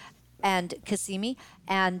and Kissimmee,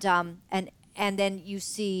 and then you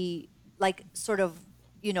see like sort of,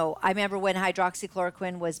 I remember when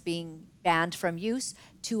hydroxychloroquine was being banned from use,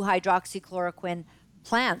 2-hydroxychloroquine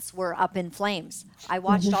plants were up in flames. I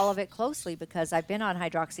watched all of it closely because I've been on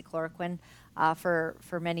hydroxychloroquine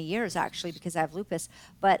for many years, actually, because I have lupus.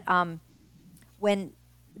 But when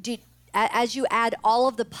as you add all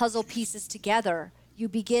of the puzzle pieces together, you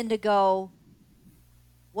begin to go,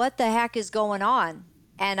 what the heck is going on?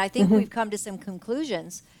 And I think we've come to some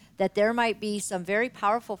conclusions that there might be some very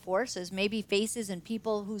powerful forces, maybe faces and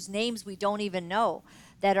people whose names we don't even know,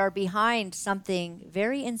 that are behind something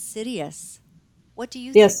very insidious. What do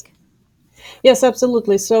you Yes. think? Yes,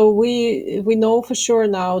 absolutely. So we know for sure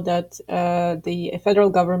now that the federal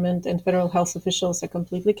government and federal health officials are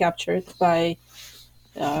completely captured by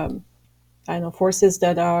forces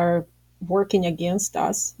that are working against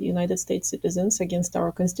us, United States citizens, against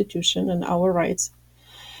our constitution and our rights.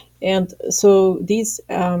 And so these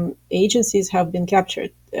agencies have been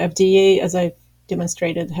captured. FDA, as I've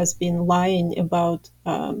demonstrated, has been lying about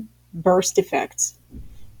birth defects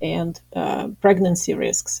and pregnancy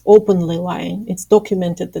risks, openly lying. It's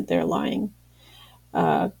documented that they're lying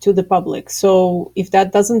to the public. So if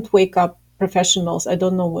that doesn't wake up professionals, I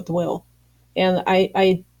don't know what will. And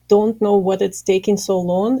I don't know what it's taking so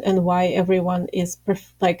long and why everyone is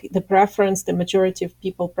like the majority of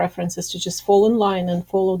people preference is to just fall in line and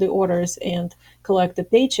follow the orders and collect the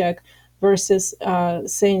paycheck versus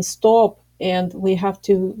saying stop, and we have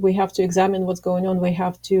to examine what's going on. We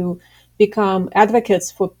have to become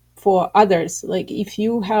advocates for others. Like if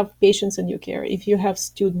you have patients in your care, if you have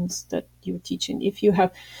students that you're teaching, if you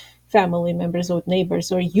have family members or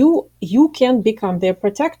neighbors, or you can become their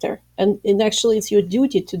protector, and actually it's your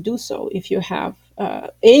duty to do so if you have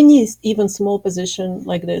any even small position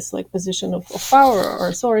like this, like position of power or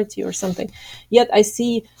authority or something. Yet I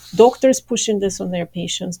see doctors pushing this on their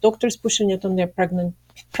patients, doctors pushing it on their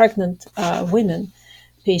pregnant women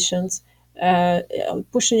patients,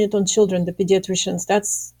 pushing it on children, the pediatricians.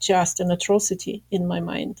 That's just an atrocity in my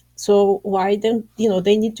mind. So why then,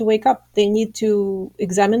 they need to wake up. They need to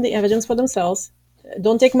examine the evidence for themselves.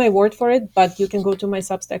 Don't take my word for it, but you can go to my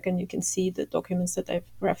Substack and you can see the documents that I've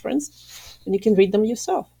referenced and you can read them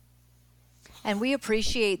yourself. And we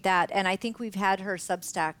appreciate that. And I think we've had her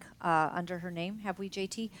Substack under her name. Have we,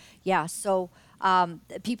 JT? Yeah. So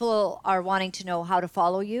people are wanting to know how to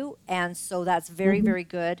follow you. And so that's very, very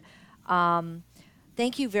good.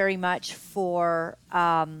 Thank you very much for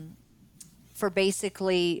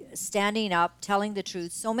basically standing up, telling the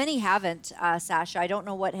truth. So many haven't, Sasha. I don't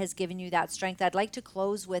know what has given you that strength. I'd like to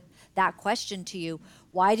close with that question to you.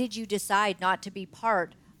 Why did you decide not to be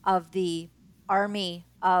part of the army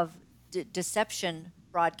of deception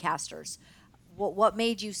broadcasters? What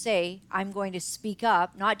made you say, I'm going to speak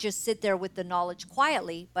up, not just sit there with the knowledge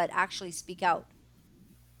quietly, but actually speak out?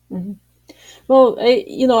 Well,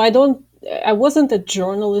 I wasn't a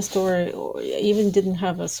journalist or even didn't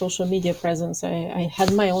have a social media presence. I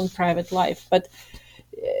had my own private life, but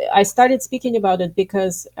I started speaking about it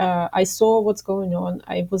because I saw what's going on.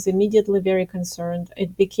 I was immediately very concerned.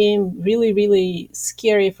 It became really, really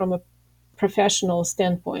scary from a professional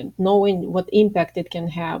standpoint, knowing what impact it can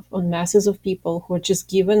have on masses of people who are just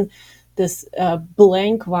given this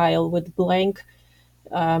blank vial with blank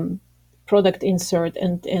product insert,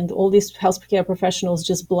 and all these healthcare professionals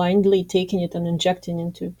just blindly taking it and injecting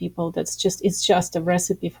into people. It's just a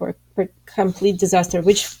recipe for complete disaster,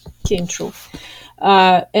 which came true.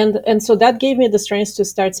 And so that gave me the strength to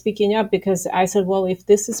start speaking up, because I said, well, if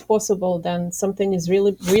this is possible, then something is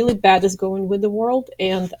really, really bad is going with the world.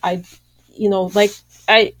 And I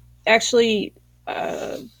actually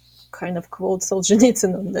kind of quote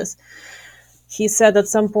Solzhenitsyn on this. He said at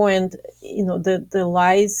some point, the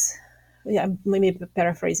lies, maybe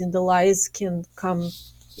paraphrasing, the lies can come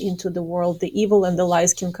into the world, the evil and the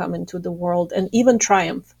lies can come into the world and even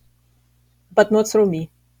triumph, but not through me.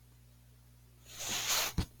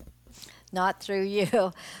 Not through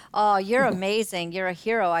you. Oh, you're amazing. You're a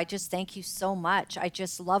hero. I just thank you so much. I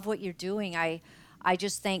just love what you're doing. I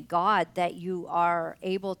just thank God that you are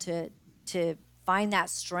able to find that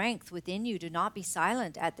strength within you to not be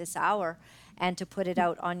silent at this hour and to put it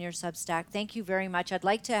out on your Substack. Thank you very much. I'd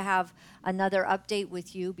like to have another update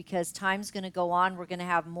with you because time's going to go on. We're going to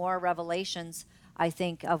have more revelations I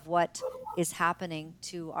think, of what is happening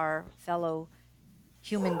to our fellow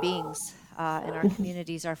human beings in our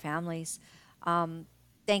communities, our families.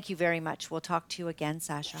 Thank you very much. We'll talk to you again,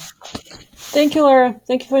 Sasha. Thank you, Laura.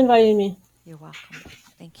 Thank you for inviting me. You're welcome.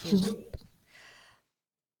 Thank you.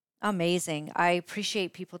 Amazing. I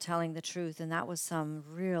appreciate people telling the truth, and that was some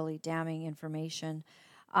really damning information.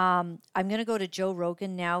 I'm going to go to Joe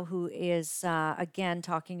Rogan now, who is again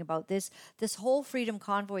talking about this whole Freedom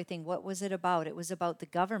Convoy thing. What was it about? It was about the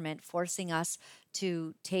government forcing us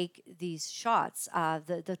to take these shots.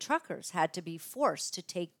 The truckers had to be forced to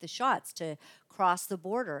take the shots to cross the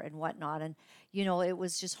border and whatnot, and it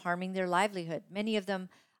was just harming their livelihood. Many of them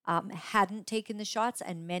hadn't taken the shots,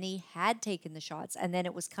 and many had taken the shots. And then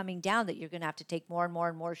it was coming down that you're going to have to take more and more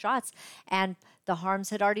and more shots. And the harms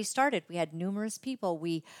had already started. We had numerous people.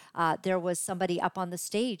 There was somebody up on the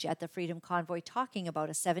stage at the Freedom Convoy talking about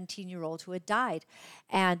a 17-year-old who had died.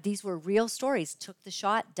 And these were real stories. Took the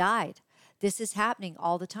shot, died. This is happening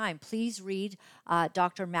all the time. Please read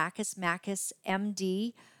Dr. Makis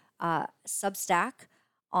MD Substack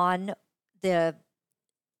on the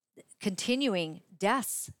continuing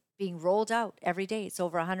deaths being rolled out every day. It's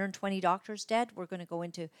over 120 doctors dead. We're going to go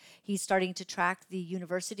into, he's starting to track the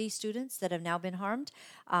university students that have now been harmed,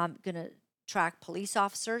 going to track police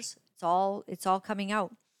officers. It's all coming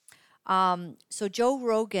out. So Joe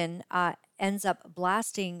Rogan ends up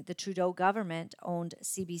blasting the Trudeau government-owned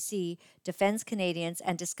CBC, defends Canadians,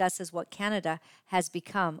 and discusses what Canada has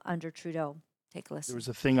become under Trudeau. Take a listen. There was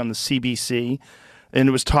a thing on the CBC, and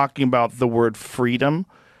it was talking about the word freedom,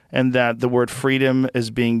 and that the word freedom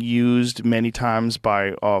is being used many times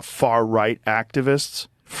by far-right activists.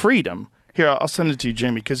 Freedom. Here, I'll send it to you,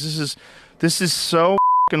 Jamie, because this is so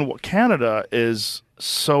f***ing... Canada is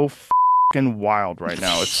so f***ing wild right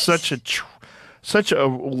now. It's such a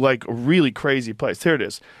like really crazy place. Here it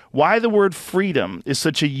is. Why the word freedom is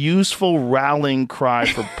such a useful rallying cry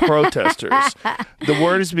for protesters. The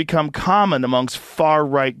word has become common amongst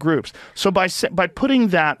far-right groups. So by putting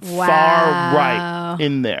that far right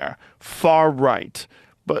in there, far right,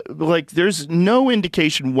 but like there's no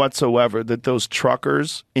indication whatsoever that those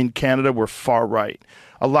truckers in Canada were far right.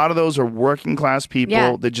 A lot of those are working class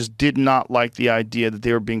people that just did not like the idea that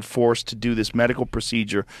they were being forced to do this medical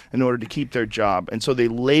procedure in order to keep their job. And so they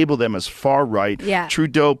label them as far right. Yeah.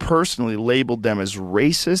 Trudeau personally labeled them as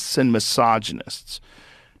racists and misogynists.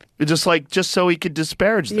 Just so he could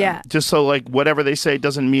disparage them. Yeah. Just so like whatever they say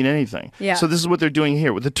doesn't mean anything. Yeah. So this is what they're doing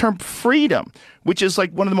here with the term freedom, which is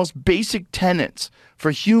like one of the most basic tenets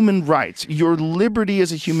for human rights. Your liberty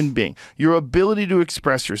as a human being, your ability to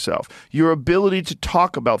express yourself, your ability to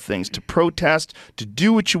talk about things, to protest, to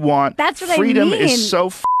do what you want. That's what freedom I mean. is so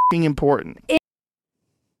f***ing important.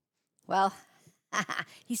 Well,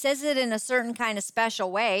 he says it in a certain kind of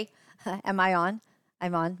special way. Am I on?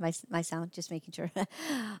 I'm on my sound, just making sure.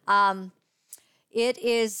 It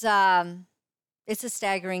is, it's a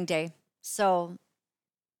staggering day. So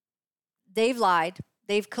they've lied.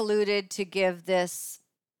 They've colluded to give this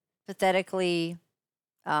pathetically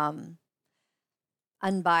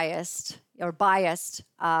unbiased or biased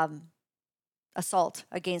assault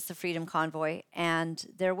against the Freedom Convoy, and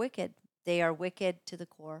they're wicked. They are wicked to the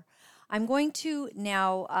core. I'm going to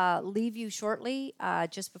now leave you shortly.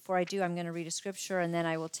 Just before I do, I'm going to read a scripture, and then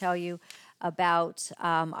I will tell you about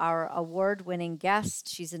our award-winning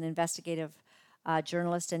guest. She's an investigative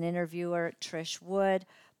journalist and interviewer, Trish Wood.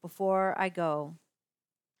 Before I go,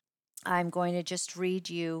 I'm going to just read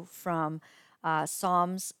you from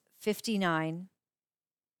Psalms 59.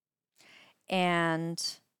 And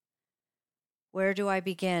where do I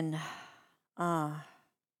begin? For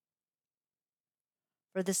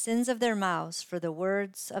the sins of their mouths, for the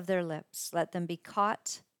words of their lips, let them be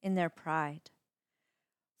caught in their pride.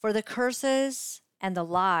 For the curses and the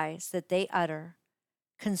lies that they utter,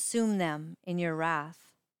 consume them in your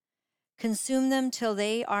wrath. Consume them till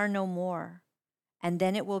they are no more, and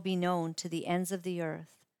then it will be known to the ends of the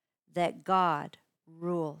earth that God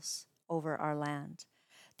rules over our land.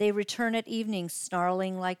 They return at evening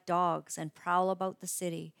snarling like dogs and prowl about the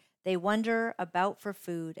city. They wander about for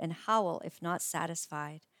food and howl if not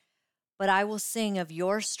satisfied. But I will sing of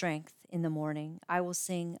your strength in the morning. I will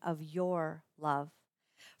sing of your love.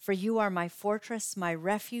 For you are my fortress, my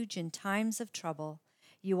refuge in times of trouble.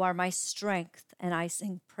 You are my strength, and I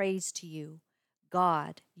sing praise to you.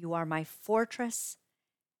 God, you are my fortress,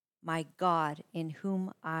 my God, in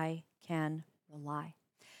whom I can rely.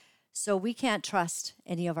 So we can't trust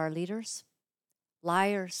any of our leaders,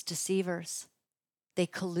 liars, deceivers. They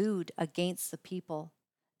collude against the people.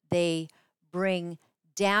 They bring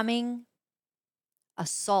damning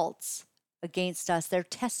assaults against us, their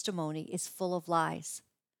testimony is full of lies.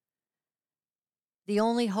 The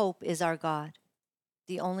only hope is our God.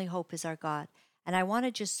 The only hope is our God. And I want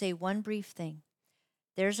to just say one brief thing.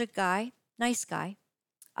 There's a guy, nice guy,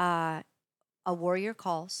 a Warrior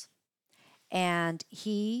Calls, and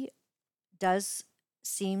he does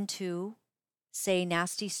seem to say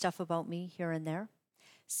nasty stuff about me here and there,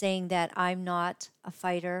 saying that I'm not a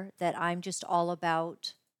fighter, that I'm just all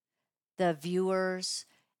about the viewers,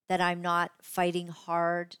 that I'm not fighting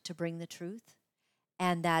hard to bring the truth,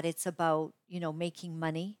 and that it's about, making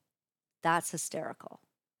money. That's hysterical.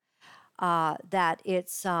 That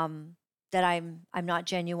it's that I'm not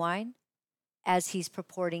genuine, as he's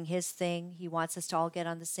purporting his thing. He wants us to all get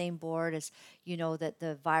on the same board, as that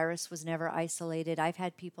the virus was never isolated. I've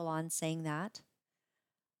had people on saying that.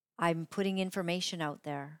 I'm putting information out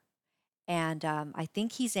there. And I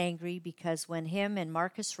think he's angry because when him and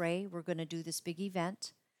Marcus Ray were going to do this big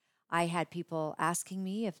event, I had people asking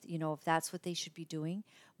me if that's what they should be doing.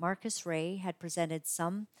 Marcus Ray had presented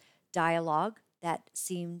some dialogue that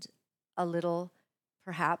seemed a little,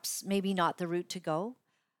 perhaps, maybe not the route to go.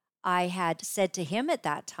 I had said to him at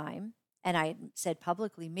that time, and I said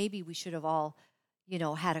publicly, maybe we should have all,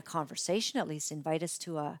 had a conversation, at least invite us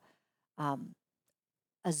to a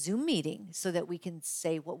Zoom meeting so that we can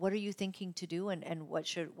say, what are you thinking to do, and what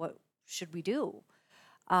should we do?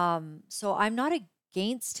 So I'm not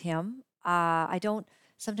against him.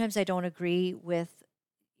 Sometimes I don't agree with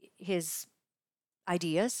his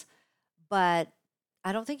ideas, but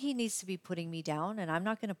I don't think he needs to be putting me down, and I'm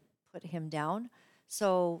not going to put him down.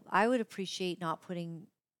 So I would appreciate not putting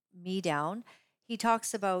me down. He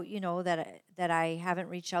talks about, that I haven't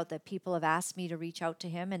reached out, that people have asked me to reach out to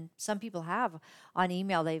him, and some people have on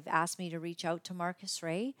email. They've asked me to reach out to Marcus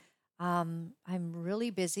Ray. I'm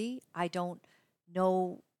really busy. I don't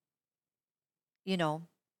know,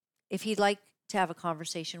 if he'd like to have a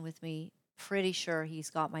conversation with me, pretty sure he's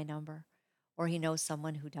got my number, or he knows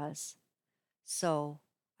someone who does. So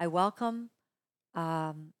I welcome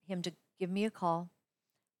him to give me a call,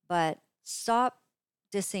 but stop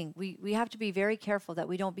dissing. We have to be very careful that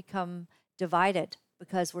we don't become divided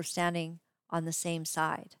because we're standing on the same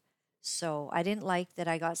side. So I didn't like that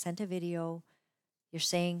I got sent a video. You're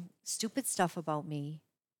saying stupid stuff about me,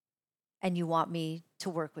 and you want me to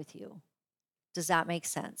work with you. Does that make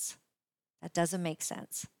sense? That doesn't make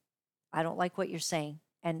sense. I don't like what you're saying,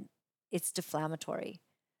 and it's defamatory.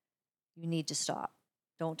 You need to stop.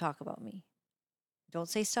 Don't talk about me. Don't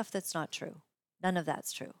say stuff that's not true. None of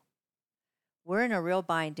that's true. We're in a real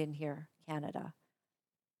bind in here, Canada.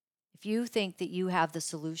 If you think that you have the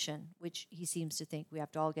solution, which he seems to think we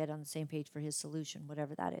have to all get on the same page for his solution,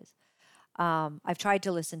 whatever that is. I've tried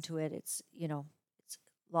to listen to it. It's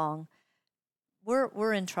long.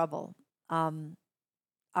 We're in trouble.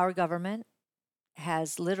 Our government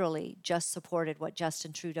has literally just supported what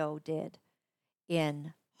Justin Trudeau did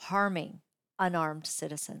in harming unarmed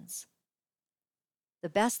citizens. The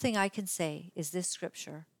best thing I can say is this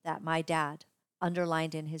scripture that my dad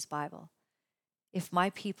underlined in his Bible. If my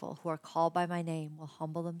people who are called by my name will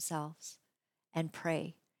humble themselves and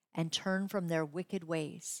pray and turn from their wicked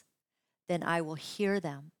ways, then I will hear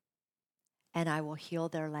them and I will heal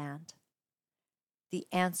their land. The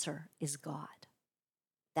answer is God.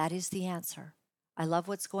 That is the answer. I love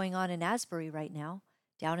what's going on in Asbury right now,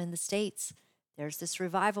 down in the States. There's this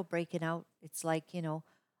revival breaking out. It's like,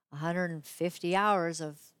 150 hours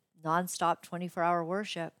of nonstop 24-hour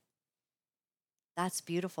worship. That's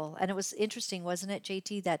beautiful. And it was interesting, wasn't it,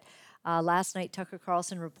 JT, that last night Tucker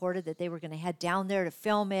Carlson reported that they were going to head down there to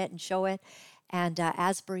film it and show it. And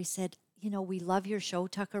Asbury said, we love your show,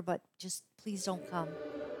 Tucker, but just please don't come.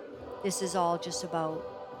 This is all just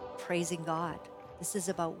about praising God. This is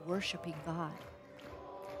about worshiping God.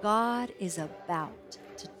 God is about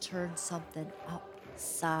to turn something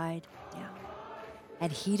upside down.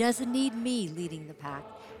 And he doesn't need me leading the pack,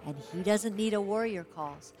 and he doesn't need a Warrior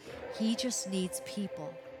Calls. He just needs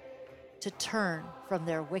people to turn from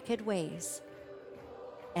their wicked ways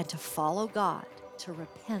and to follow God, to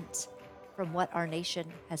repent from what our nation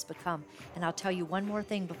has become. And I'll tell you one more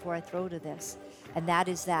thing before I throw to this, and that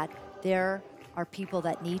is that there are people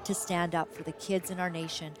that need to stand up for the kids in our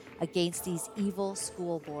nation against these evil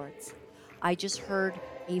school boards. I just heard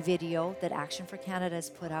a video that Action for Canada has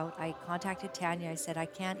put out. I contacted Tanya. I said, I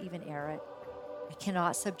can't even air it. I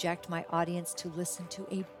cannot subject my audience to listen to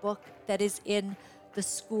a book that is in the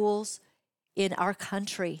schools in our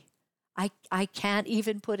country. I can't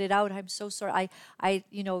even put it out. I'm so sorry.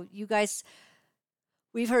 You guys,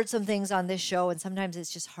 we've heard some things on this show, and sometimes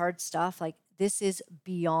it's just hard stuff. Like, this is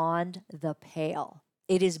beyond the pale.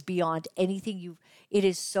 It is beyond anything it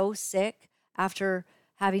is so sick. After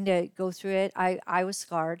having to go through it, I was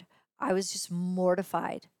scarred. I was just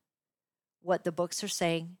mortified what the books are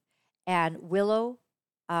saying. And Willow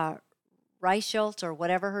Reichelt, or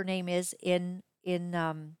whatever her name is, in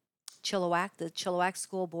Chilliwack, the Chilliwack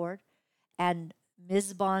School Board, and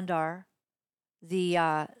Ms. Bondar,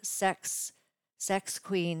 the sex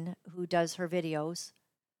queen who does her videos,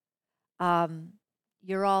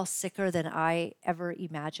 you're all sicker than I ever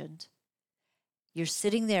imagined. You're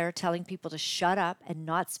sitting there telling people to shut up and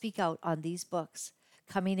not speak out on these books,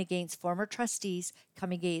 coming against former trustees,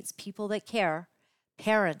 coming against people that care,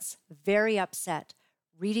 parents very upset,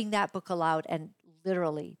 reading that book aloud, and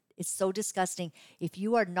literally, it's so disgusting. If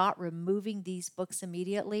you are not removing these books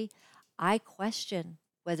immediately, I question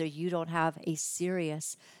whether you don't have a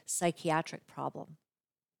serious psychiatric problem.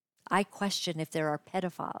 I question if there are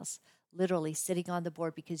pedophiles literally sitting on the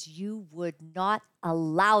board, because you would not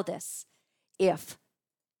allow this if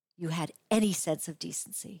you had any sense of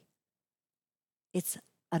decency. It's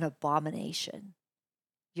an abomination.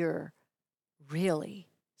 You're really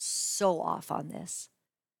so off on this.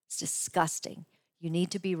 It's disgusting. You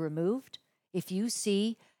need to be removed. If you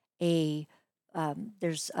see I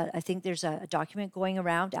think there's a document going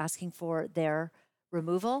around asking for their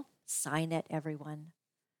removal, sign it, everyone.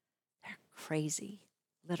 They're crazy,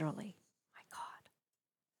 literally. My God.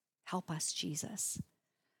 Help us, Jesus.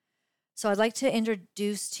 So I'd like to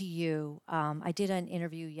introduce to you, I did an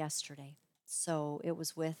interview yesterday. So it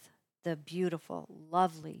was with the beautiful,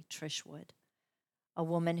 lovely Trish Wood, a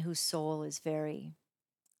woman whose soul is very,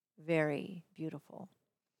 very beautiful.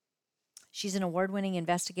 She's an award-winning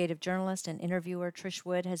investigative journalist and interviewer. Trish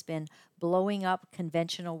Wood has been blowing up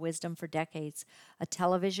conventional wisdom for decades. A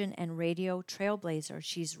television and radio trailblazer,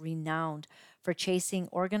 she's renowned for chasing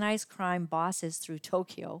organized crime bosses through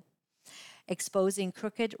Tokyo, exposing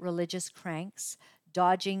crooked religious cranks,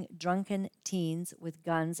 dodging drunken teens with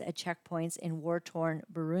guns at checkpoints in war-torn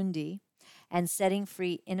Burundi, and setting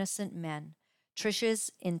free innocent men. Trish's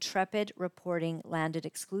intrepid reporting landed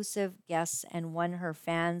exclusive guests and won her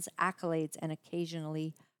fans' accolades and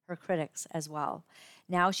occasionally her critics as well.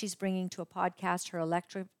 Now she's bringing to a podcast her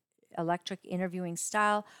electric interviewing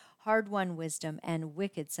style, hard-won wisdom, and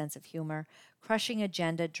wicked sense of humor, crushing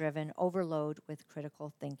agenda-driven overload with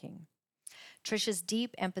critical thinking. Trish's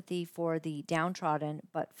deep empathy for the downtrodden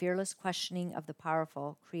but fearless questioning of the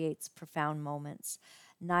powerful creates profound moments.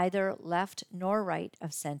 Neither left nor right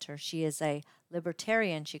of center, she is a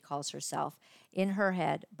libertarian, she calls herself, in her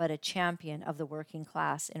head, but a champion of the working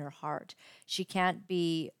class in her heart. She can't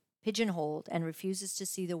be pigeonholed and refuses to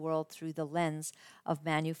see the world through the lens of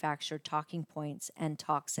manufactured talking points and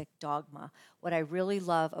toxic dogma. What I really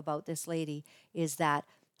love about this lady is that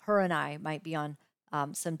her and I might be on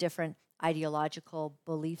some different ideological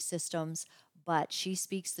belief systems, but she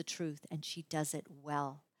speaks the truth and she does it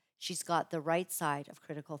well. She's got the right side of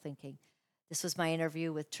critical thinking. This was my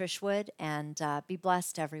interview with Trish Wood, and be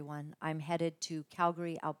blessed, everyone. I'm headed to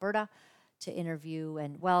Calgary, Alberta, to interview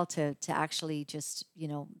and, well, to actually just,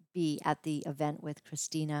 be at the event with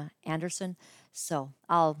Christina Anderson. So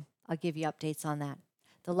I'll give you updates on that.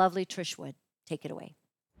 The lovely Trish Wood, take it away.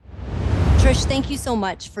 Trish, thank you so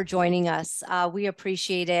much for joining us. We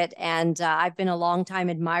appreciate it. And I've been a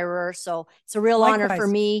longtime admirer, so it's a real honor for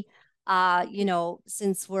me,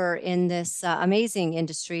 since we're in this amazing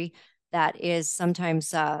industry that is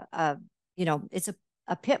sometimes, it's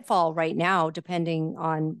a pitfall right now, depending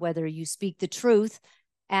on whether you speak the truth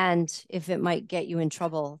and if it might get you in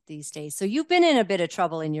trouble these days. So you've been in a bit of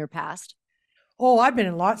trouble in your past. Oh, I've been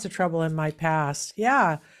in lots of trouble in my past.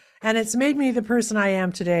 Yeah. And it's made me the person I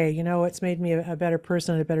am today. It's made me a better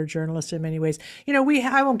person and a better journalist in many ways.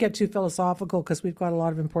 I won't get too philosophical because we've got a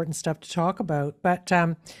lot of important stuff to talk about. But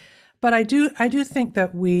I do think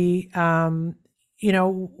that we, when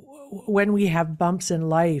we have bumps in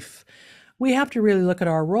life, we have to really look at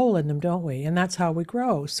our role in them, don't we? And that's how we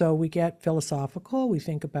grow. So we get philosophical, we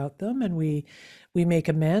think about them, and we make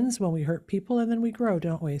amends when we hurt people, and then we grow,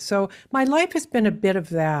 don't we? So my life has been a bit of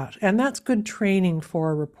that. And that's good training for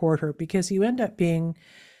a reporter because you end up being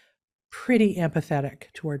pretty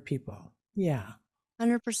empathetic toward people. Yeah.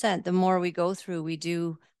 100%. The more we go through, we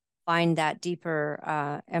do find that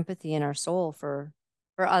deeper empathy in our soul for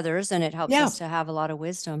others, and it helps us to have a lot of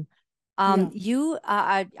wisdom. I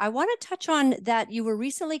want to touch on that. You were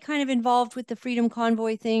recently kind of involved with the Freedom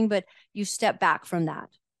Convoy thing, but you stepped back from that.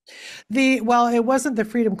 It wasn't the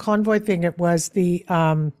Freedom Convoy thing. It was the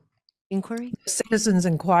inquiry? Citizens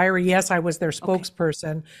Inquiry. Yes, I was their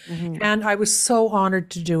spokesperson. And I was so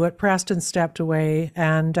honored to do it. Preston stepped away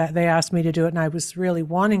and they asked me to do it. And I was really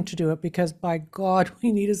wanting to do it because, by God,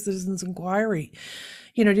 we need a Citizens Inquiry.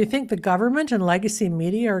 You know, do you think the government and legacy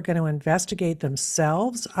media are going to investigate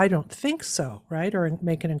themselves? I don't think so, right? Or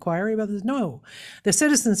make an inquiry about this? No, the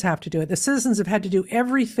citizens have to do it. The citizens have had to do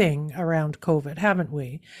everything around COVID, haven't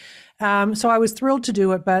we? So I was thrilled to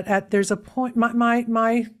do it, but there's a point,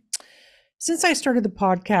 since I started the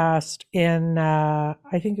podcast in, I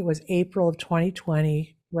think it was April of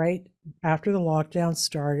 2020, right after the lockdown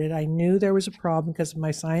started, I knew there was a problem because of my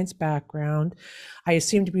science background. I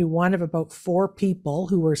assumed to be one of about 4 people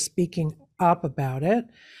who were speaking up about it.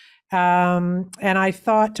 And I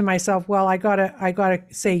thought to myself, well, I gotta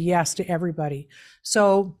say yes to everybody.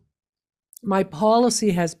 So my policy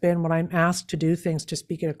has been, when I'm asked to do things, to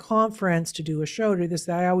speak at a conference, to do a show, to do this,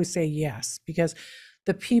 I always say yes, because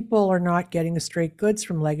the people are not getting the straight goods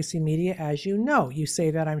from legacy media, as you know. You say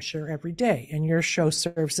that, I'm sure, every day, and your show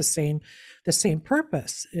serves the same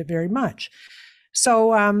purpose very much. So,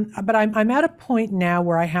 but I'm at a point now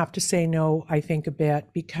where I have to say no, I think, a bit,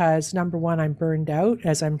 because number one, I'm burned out,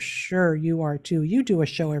 as I'm sure you are too. You do a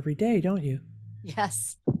show every day, don't you?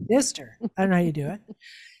 Yes. Sister, I don't know how you do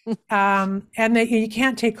it. And you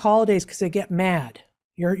can't take holidays because they get mad.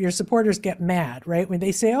 Your supporters get mad, right? When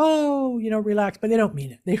they say, oh, you know, relax, but they don't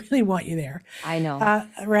mean it. They really want you there. I know.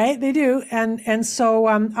 Right? They do. And so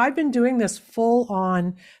I've been doing this full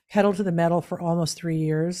on pedal to the metal for almost 3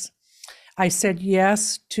 years. I said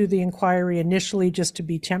yes to the inquiry initially just to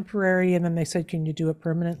be temporary. And then they said, can you do it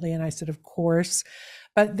permanently? And I said, of course.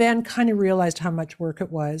 But then kind of realized how much work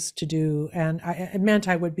it was to do. And it meant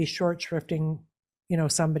I would be short shrifting, you know,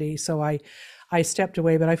 somebody. So I stepped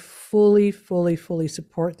away, but I fully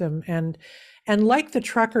support them. And like the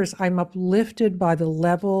truckers, I'm uplifted by the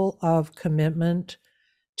level of commitment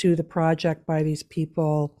to the project by these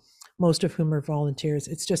people, most of whom are volunteers.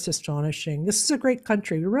 It's just astonishing. This is a great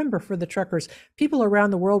country. Remember, for the truckers, people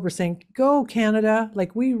around the world were saying, go Canada.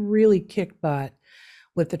 Like, we really kicked butt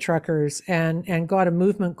with the truckers and got a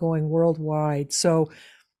movement going worldwide. So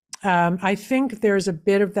I think there's a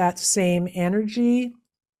bit of that same energy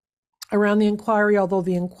around the inquiry, although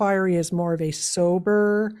the inquiry is more of a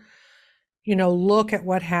sober, you know, look at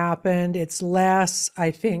what happened. It's less,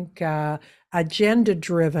 I think, agenda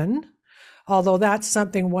driven, although that's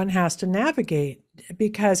something one has to navigate,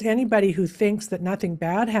 because anybody who thinks that nothing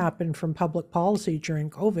bad happened from public policy during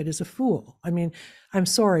COVID is a fool. I mean, I'm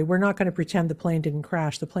sorry, we're not going to pretend the plane didn't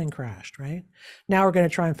crash. The plane crashed, right? Now we're going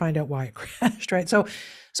to try and find out why it crashed, right? So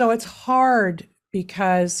it's hard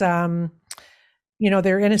because, you know,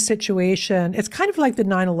 they're in a situation, it's kind of like the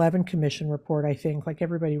 9/11 Commission report, I think. Like,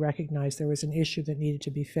 everybody recognized there was an issue that needed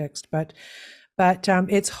to be fixed. But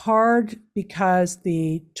it's hard because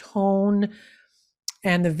the tone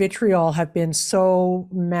and the vitriol have been so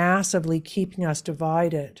massively keeping us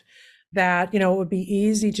divided that, you know, it would be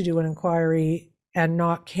easy to do an inquiry and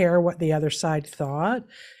not care what the other side thought.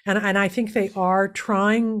 And I think they are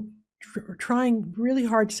trying really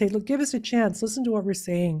hard to say, look, give us a chance, listen to what we're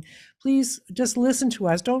saying, please just listen to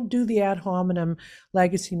us, don't do the ad hominem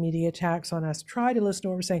legacy media attacks on us, try to listen to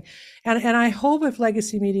what we're saying. And I hope if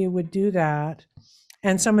legacy media would do that,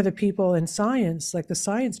 and some of the people in science, like the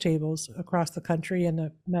science tables across the country and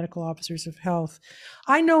the medical officers of health,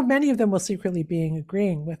 I know many of them will secretly be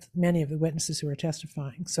agreeing with many of the witnesses who are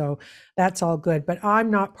testifying. So that's all good, but I'm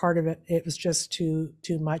not part of it. It was just too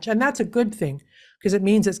much. And that's a good thing, because it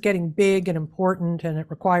means it's getting big and important and it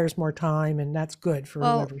requires more time, and that's good for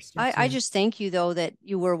whoever steps I in. just thank you, though, that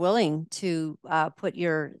you were willing to put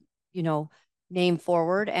your, you know, name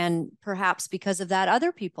forward, and perhaps because of that,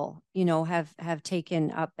 other people, you know, have taken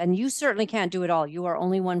up. And you certainly can't do it all. You are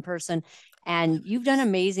only one person, and you've done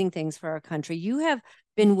amazing things for our country. You have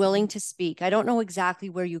been willing to speak. I don't know exactly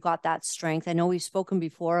where you got that strength. I know we've spoken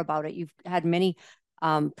before about it. You've had many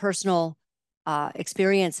personal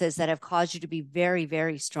experiences that have caused you to be very,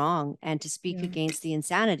 very strong and to speak against the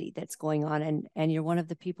insanity that's going on. And you're one of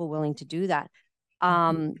the people willing to do that.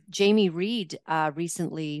 Jamie Reed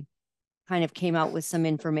recently kind of came out with some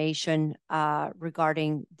information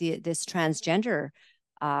regarding this transgender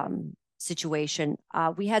situation.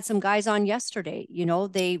 We had some guys on yesterday. You know,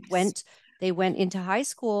 they went into high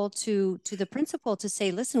school to the principal to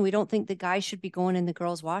say, listen, we don't think the guys should be going in the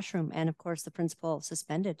girls' washroom. And of course, the principal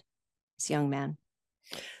suspended this young man.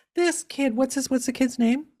 This kid, what's the kid's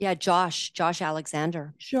name? Yeah, Josh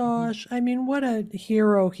Alexander. Josh. I mean, what a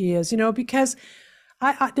hero he is, you know, because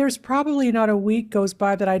I there's probably not a week goes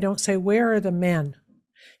by that I don't say, where are the men?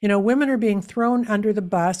 You know, women are being thrown under the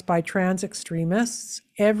bus by trans extremists.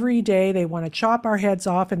 Every day they want to chop our heads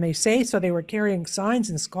off, and they say so. They were carrying signs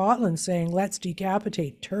in Scotland saying, "Let's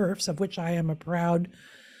decapitate TERFs," of which I am a proud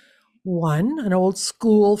one, an old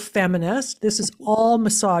school feminist. This is all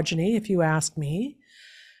misogyny, if you ask me.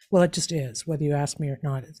 Well, it just is, whether you ask me or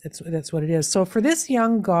not. That's what it is. So for this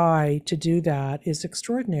young guy to do that is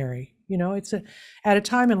extraordinary. You know, it's at a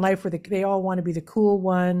time in life where they all want to be the cool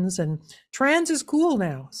ones, and trans is cool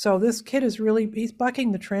now. So this kid is he's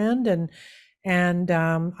bucking the trend, and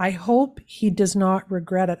I hope he does not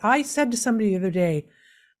regret it. I said to somebody the other day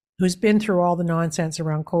who's been through all the nonsense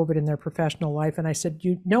around COVID in their professional life, and I said,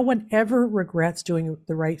 no one ever regrets doing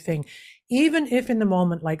the right thing, even if in the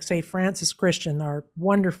moment, like say Francis Christian, our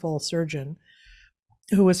wonderful surgeon,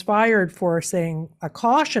 who was fired for saying a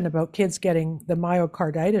caution about kids getting the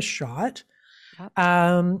myocarditis shot. Yep.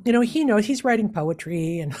 You know, he knows he's writing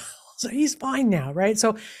poetry, and so he's fine now, right?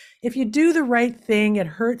 So if you do the right thing, it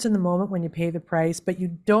hurts in the moment when you pay the price, but you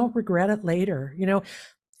don't regret it later. You know,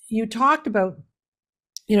 you talked about,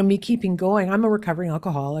 you know, me keeping going. I'm a recovering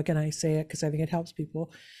alcoholic, and I say it because I think it helps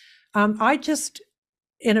people. I just,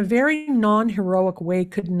 in a very non-heroic way,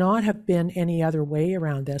 could not have been any other way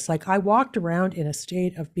around this. Like, I walked around in a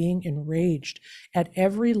state of being enraged at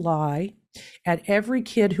every lie, at every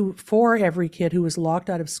kid for every kid who was locked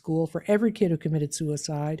out of school, for every kid who committed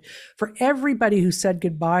suicide, for everybody who said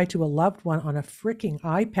goodbye to a loved one on a freaking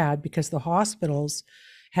iPad because the hospitals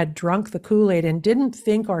had drunk the Kool-Aid and didn't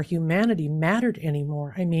think our humanity mattered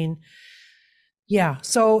anymore. I mean, yeah.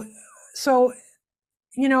 So,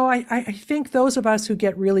 you know, I think those of us who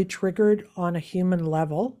get really triggered on a human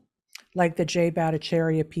level, like the Jay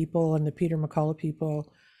Bhattacharya people and the Peter McCullough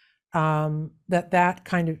people, that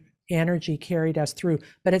kind of energy carried us through,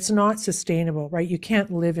 but it's not sustainable, right? You can't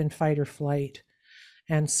live in fight or flight.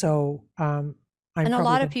 And so, and a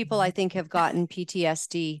lot of people, I think, have gotten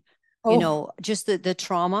PTSD, you know, just the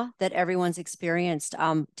trauma that everyone's experienced.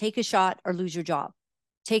 Take a shot or lose your job.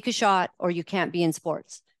 Take a shot or you can't be in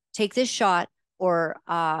sports. Take this shot or,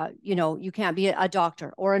 you know, you can't be a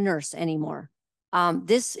doctor or a nurse anymore.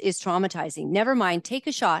 This is traumatizing. Never mind, take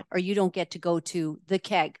a shot or you don't get to go to the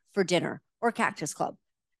Keg for dinner or Cactus Club.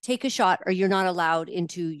 Take a shot or you're not allowed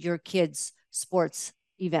into your kid's sports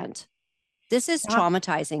event. This is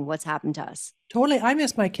traumatizing, what's happened to us. Totally. I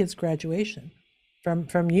missed my kid's graduation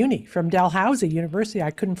from uni, from Dalhousie University.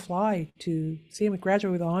 I couldn't fly to see him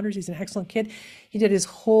graduate with honors. He's an excellent kid. He did his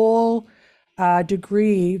whole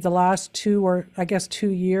degree the last 2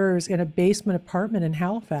 years in a basement apartment in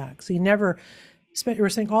Halifax. He never spent, we're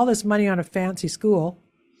spending all this money on a fancy school,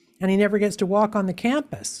 and he never gets to walk on the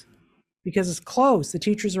campus because it's closed. The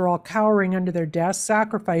teachers are all cowering under their desks,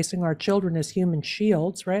 sacrificing our children as human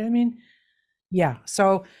shields, right? I mean, yeah.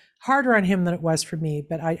 So harder on him than it was for me,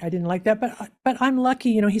 but I didn't like that. But I'm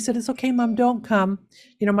lucky, you know, he said, "It's okay, Mom, don't come.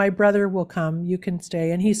 You know, my brother will come, you can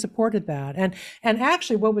stay." And he supported that. And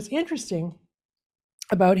actually what was interesting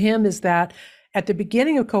about him is that at the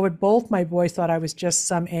beginning of COVID, both my boys thought I was just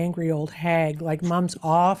some angry old hag, like Mom's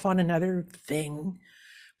off on another thing.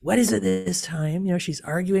 What is it this time? You know, she's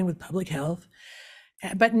arguing with public health.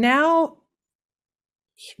 But now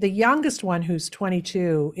the youngest one, who's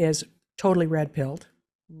 22, is totally red-pilled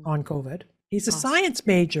on COVID. He's a science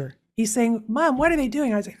major. He's saying, "Mom, what are they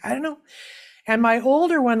doing?" I was like, "I don't know." And my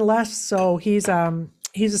older one, less so, he's a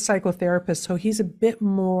psychotherapist. So he's a bit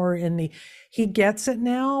more he gets it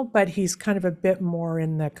now, but he's kind of a bit more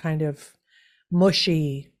in the kind of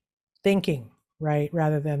mushy thinking, right?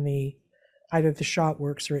 Rather than either the shot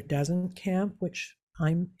works or it doesn't camp, which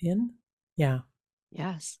I'm in. Yeah.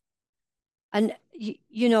 Yes. And,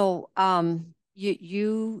 you know,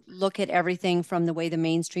 you look at everything from the way the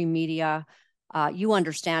mainstream media, you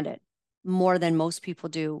understand it more than most people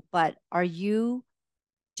do, but do you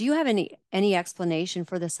have any explanation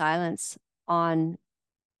for the silence on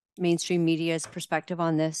mainstream media's perspective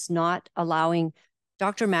on this, not allowing?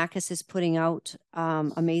 Dr. Makis is putting out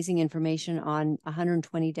amazing information on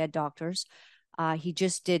 120 dead doctors. He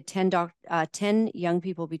just did 10 young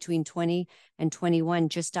people between 20 and 21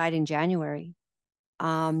 just died in January.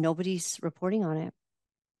 Nobody's reporting on it.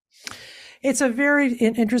 It's a very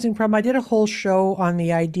interesting problem. I did a whole show on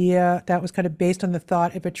the idea that was kind of based on the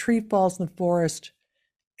thought, if a tree falls in the forest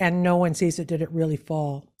and no one sees it, did it really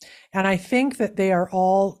fall? And I think that they are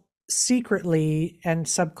all secretly and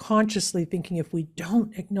subconsciously thinking, if we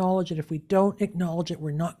don't acknowledge it,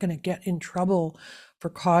 we're not going to get in trouble for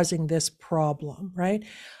causing this problem, right?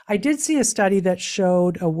 I did see a study that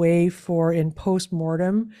showed a way for, in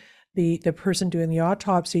post-mortem, the person doing the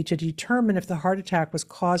autopsy to determine if the heart attack was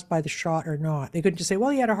caused by the shot or not. They couldn't just say,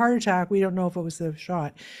 well, he had a heart attack. We don't know if it was the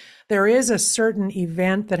shot. There is a certain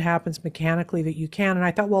event that happens mechanically that you can. And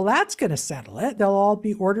I thought, well, that's going to settle it. They'll all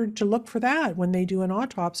be ordered to look for that when they do an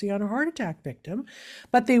autopsy on a heart attack victim.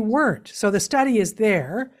 But they weren't. So the study is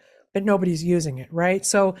there, but nobody's using it, right?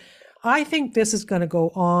 So I think this is going to go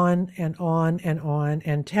on and on and on.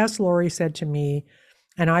 And Tess Lawrie said to me,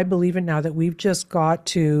 and I believe it now, that we've just got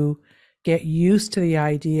to get used to the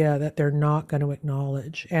idea that they're not going to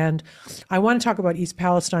acknowledge. And I want to talk about East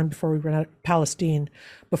Palestine before we run out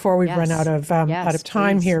run out of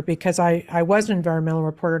time please. Here, because I was an environmental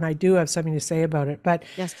reporter and I do have something to say about it. But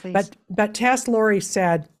Yes, please. but Tess Lawrie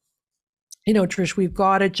said, you know, Trish, we've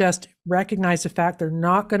got to just recognize the fact they're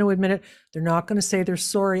not going to admit it. They're not going to say they're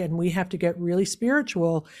sorry. And we have to get really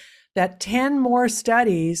spiritual that 10 more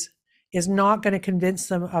studies is not going to convince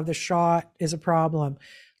them of the shot is a problem.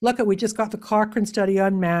 Look, we just got the Cochrane study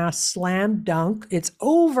on mass, slam dunk. It's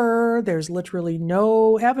over. There's literally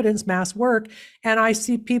no evidence mass work. And I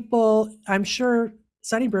see people, I'm sure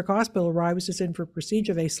Sunnybrook Hospital, where I was just in for a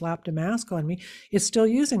procedure, they slapped a mask on me, is still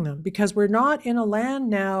using them because we're not in a land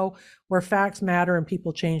now where facts matter and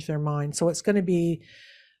people change their minds. So it's going to be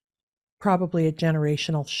probably a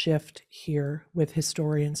generational shift here with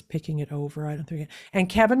historians picking it over. I don't think. And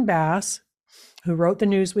Kevin Bass, who wrote the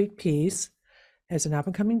Newsweek piece, as an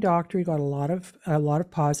up-and-coming doctor, he got a lot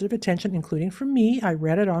of positive attention, including from me. I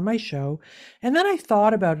read it on my show. And then I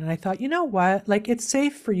thought about it and I thought, you know what? Like, it's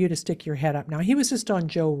safe for you to stick your head up. Now, he was just on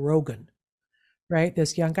Joe Rogan, right?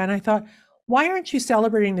 This young guy. And I thought, why aren't you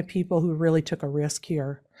celebrating the people who really took a risk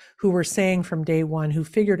here, who were saying from day one, who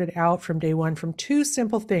figured it out from day one, from two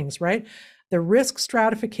simple things, right? The risk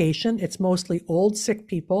stratification, it's mostly old, sick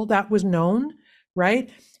people. That was known, right?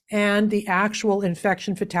 And the actual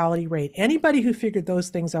infection fatality rate. Anybody who figured those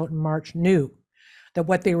things out in March knew that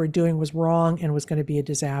what they were doing was wrong and was going to be a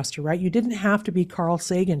disaster, right? You didn't have to be Carl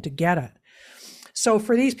Sagan to get it. So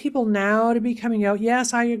for these people now to be coming out,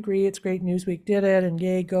 yes, I agree, it's great, Newsweek did it, and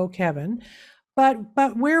yay, go Kevin.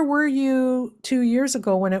 But where were you 2 years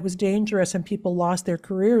ago when it was dangerous and people lost their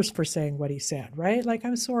careers for saying what he said, right? Like,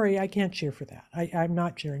 I'm sorry, I can't cheer for that. I'm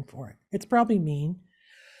not cheering for it. It's probably mean,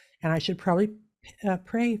 and I should probably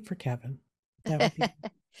pray for Kevin. That would be...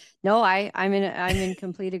 No, I'm in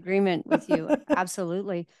complete agreement with you.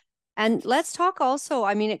 Absolutely. And let's talk also,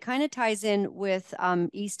 I mean, it kind of ties in with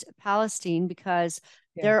East Palestine because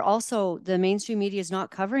they're also, the mainstream media is not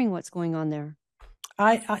covering what's going on there.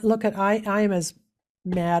 I am as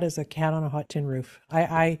mad as a cat on a hot tin roof.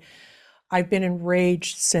 I've been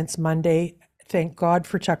enraged since Monday. Thank God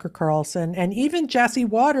for Tucker Carlson. And even Jesse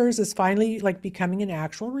Waters is finally like becoming an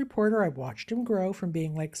actual reporter. I've watched him grow from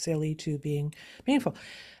being like silly to being meaningful.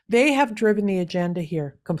 They have driven the agenda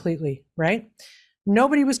here completely, right?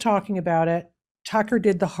 Nobody was talking about it. Tucker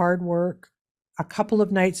did the hard work a couple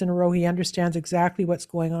of nights in a row. He understands exactly what's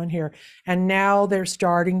going on here. And now they're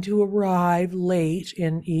starting to arrive late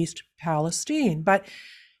in East Palestine. But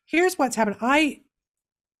here's what's happened.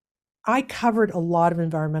 I covered a lot of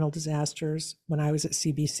environmental disasters when I was at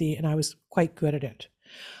CBC, and I was quite good at it.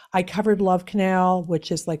 I covered Love Canal,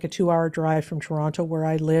 which is like a 2-hour drive from Toronto where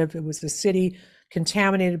I live. It was a city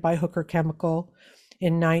contaminated by Hooker Chemical.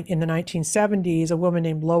 In the 1970s, a woman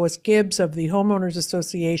named Lois Gibbs of the Homeowners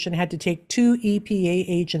Association had to take 2 EPA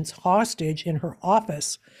agents hostage in her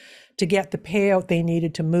office to get the payout they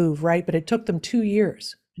needed to move, right? But it took them 2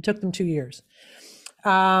 years.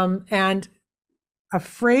 And a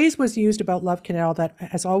phrase was used about Love Canal that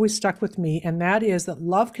has always stuck with me, and that is that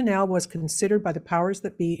Love Canal was considered by the powers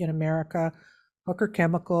that be in America, Hooker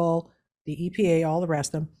Chemical, the EPA, all the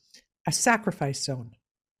rest of them, a sacrifice zone.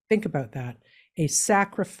 Think about that. A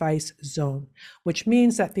sacrifice zone, which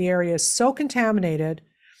means that the area is so contaminated,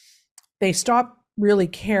 they stop really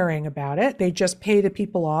caring about it. They just pay the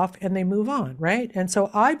people off and they move on, right? And so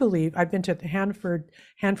I believe, I've been to the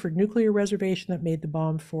Hanford Nuclear Reservation that made the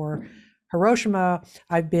bomb for Hiroshima.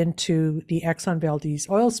 I've been to the Exxon Valdez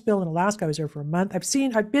oil spill in Alaska. I was there for a month.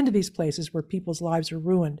 I've been to these places where people's lives are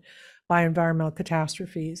ruined by environmental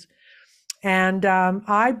catastrophes. And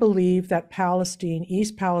I believe that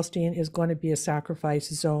East Palestine is going to be a sacrifice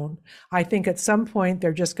zone. I think at some point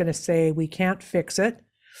they're just going to say, we can't fix it,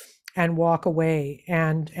 and walk away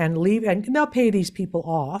and leave, and they'll pay these people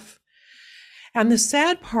off. And the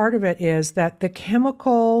sad part of it is that the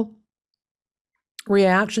chemical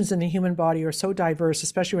reactions in the human body are so diverse,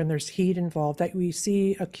 especially when there's heat involved, that we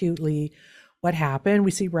see acutely what happened.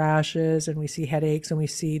 We see rashes and we see headaches, and we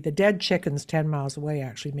see the dead chickens 10 miles away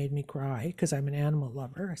actually made me cry because I'm an animal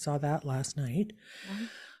lover. I saw that last night.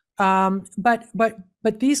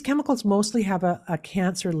 But these chemicals mostly have a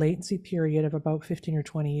cancer latency period of about 15 or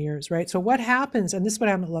 20 years, right? So what happens, and this is what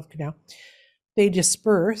happened at Love Canal, they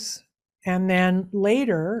disperse, and then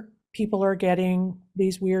later people are getting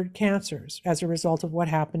these weird cancers as a result of what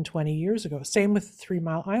happened 20 years ago. Same with 3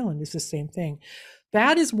 Mile Island is the same thing.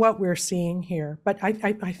 That is what we're seeing here. But I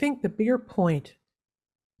think the bigger point,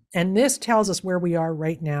 and this tells us where we are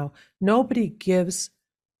right now, nobody gives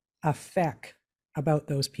a feck about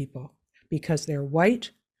those people because they're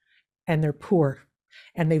white and they're poor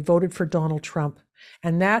and they voted for Donald Trump.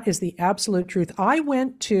 And that is the absolute truth. I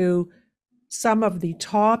went to some of the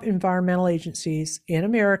top environmental agencies in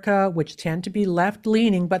America, which tend to be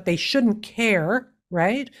left-leaning, but they shouldn't care,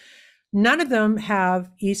 right? None of them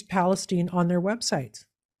have East Palestine on their websites.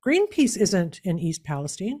 Greenpeace isn't in East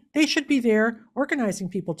Palestine. They should be there organizing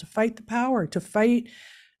people to fight the power, to fight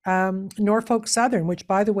Norfolk Southern, which,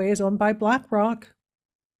 by the way, is owned by BlackRock,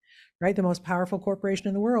 right? The most powerful corporation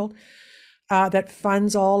in the world, that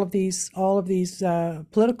funds all of these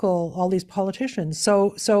politicians.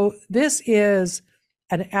 So this is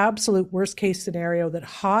an absolute worst case scenario that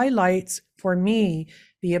highlights for me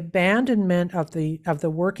the abandonment of the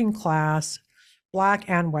working class. Black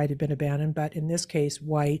and white have been abandoned, but in this case,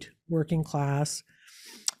 white working class.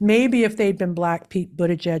 Maybe if they'd been black, Pete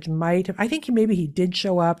Buttigieg might have. I think maybe he did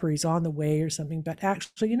show up or he's on the way or something. But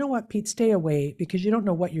actually, you know what, Pete, stay away because you don't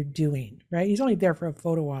know what you're doing, right? He's only there for a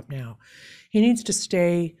photo op now. He needs to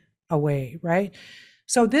stay away, right?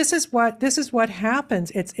 So this is what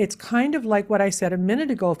happens. It's kind of like what I said a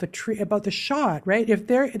minute ago about the shot, right? If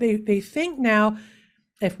they think now,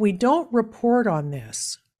 if we don't report on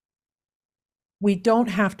this, we don't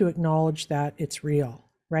have to acknowledge that it's real,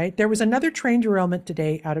 right? There was another train derailment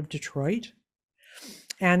today out of Detroit,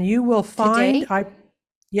 and you will find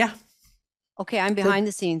today? Okay, I'm behind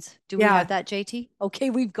the scenes. Do we have that, JT? Okay,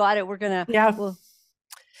 we've got it. We're gonna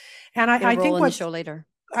and I think what's the show later.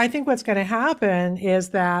 I think what's going to happen is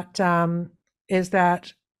that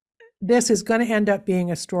this is going to end up being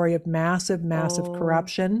a story of massive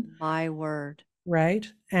corruption. My word. Right.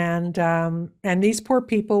 And these poor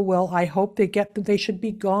people will, I hope they should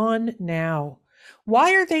be gone now.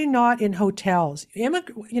 Why are they not in hotels?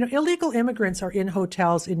 Illegal immigrants are in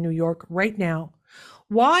hotels in New York right now.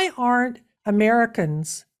 Why aren't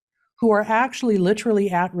Americans who are actually literally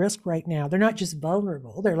at risk right now? They're not just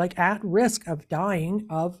vulnerable. They're like at risk of dying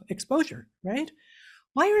of exposure, right?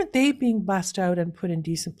 Why aren't they being bussed out and put in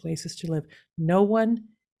decent places to live? No one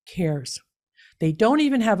cares. They don't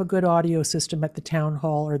even have a good audio system at the town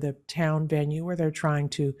hall or the town venue where they're trying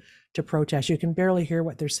to protest. You can barely hear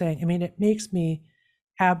what they're saying. I mean, it makes me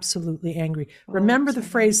absolutely angry. Remember the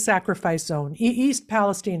phrase sacrifice zone. East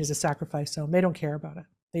Palestine is a sacrifice zone. They don't care about it.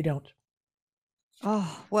 They don't.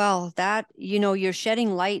 Oh, well, that, you're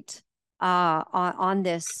shedding light on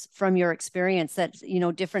this from your experience that,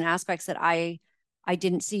 different aspects that I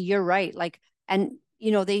didn't see. You're right.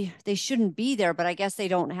 They shouldn't be there, but I guess they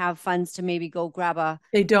don't have funds to maybe go grab a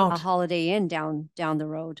Holiday Inn down the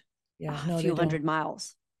road. Yeah, a few hundred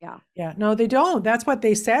miles. Yeah. Yeah, no, they don't. That's what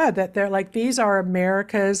they said, that they're like, these are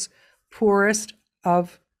America's poorest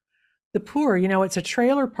of the poor. It's a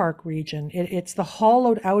trailer park region. It's the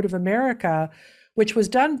hollowed out of America, which was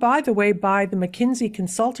done, by the way, by the McKinsey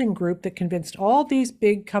consulting group that convinced all these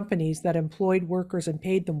big companies that employed workers and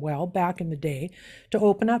paid them well back in the day to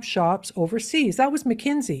open up shops overseas. That was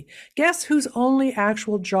McKinsey. Guess whose only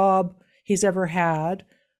actual job he's ever had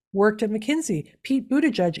worked at McKinsey? Pete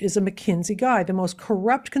Buttigieg is a McKinsey guy, the most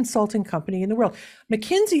corrupt consulting company in the world.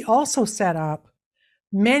 McKinsey also set up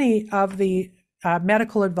many of the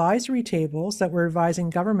medical advisory tables that were advising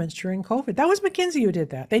governments during COVID. That was McKinsey who did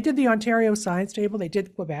that. They did the Ontario Science Table. They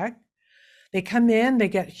did Quebec. They come in, they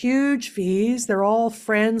get huge fees. They're all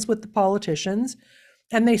friends with the politicians,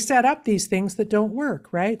 and they set up these things that don't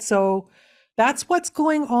work, right? So that's what's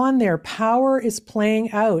going on there. Power is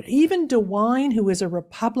playing out. Even DeWine, who is a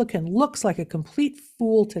Republican, looks like a complete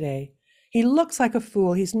fool today. He looks like a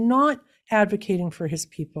fool. He's not advocating for his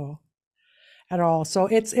people at all. So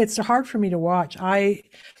it's hard for me to watch. I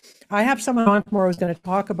have someone on tomorrow who's going to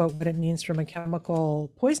talk about what it means from a chemical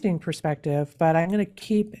poisoning perspective, but I'm going to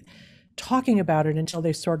keep talking about it until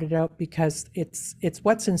they sort it out, because it's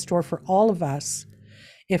what's in store for all of us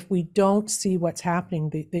if we don't see what's happening.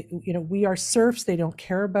 We are serfs. They don't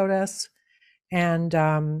care about us, and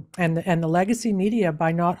the legacy media,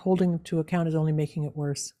 by not holding them to account, is only making it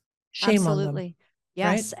worse. Shame on them.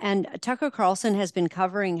 Yes. Right? And Tucker Carlson has been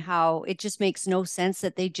covering how it just makes no sense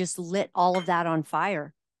that they just lit all of that on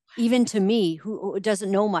fire. Even to me, who doesn't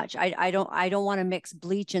know much, I don't want to mix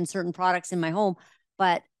bleach and certain products in my home,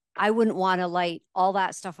 but I wouldn't want to light all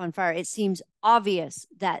that stuff on fire. It seems obvious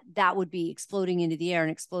that that would be exploding into the air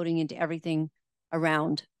and exploding into everything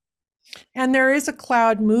around. And there is a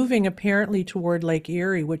cloud moving apparently toward Lake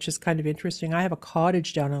Erie, which is kind of interesting. I have a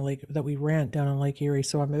cottage down on Lake that we rent down on Lake Erie,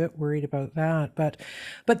 so I'm a bit worried about that.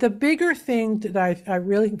 But the bigger thing that I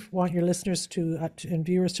really want your listeners to and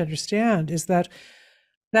viewers to understand is that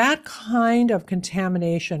kind of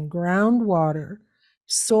contamination, groundwater,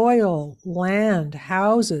 soil, land,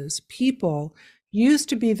 houses, people, used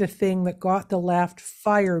to be the thing that got the left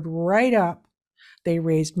fired right up. They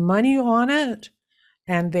raised money on it,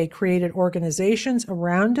 and they created organizations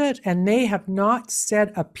around it, and they have not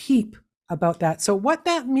said a peep about that. So what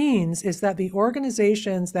that means is that the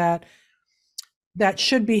organizations that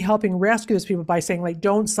should be helping rescue those people by saying, like,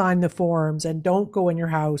 don't sign the forms and don't go in your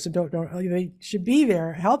house and don't they should be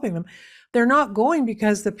there helping them. They're not going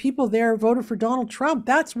because the people there voted for Donald Trump.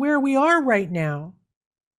 That's where we are right now.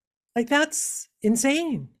 Like, that's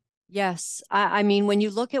insane. Yes. I mean, when you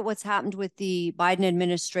look at what's happened with the Biden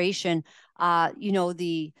administration,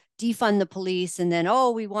 the defund the police, and then,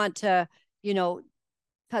 we want to,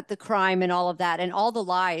 cut the crime and all of that, and all the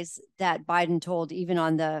lies that Biden told, even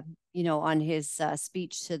on the, on his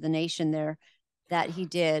speech to the nation there that he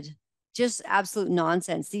did, just absolute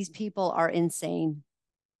nonsense. These people are insane.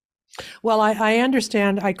 Well, I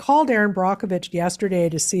understand. I called Erin Brockovich yesterday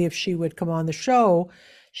to see if she would come on the show.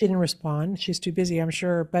 She didn't respond. She's too busy, I'm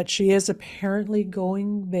sure, but she is apparently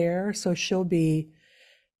going there. So she'll be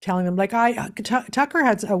telling them, like, Tucker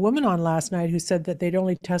had a woman on last night who said that they'd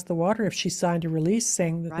only test the water if she signed a release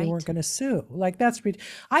saying that they weren't going to sue. Like,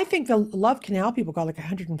 I think the Love Canal people got like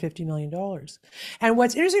 $150 million. And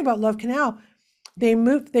what's interesting about Love Canal,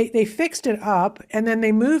 they fixed it up, and then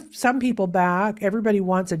they moved some people back. Everybody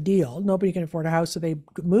wants a deal. Nobody can afford a house, so they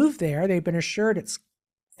moved there. They've been assured it's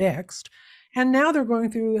fixed. And now they're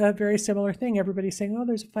going through a very similar thing. Everybody's saying, oh,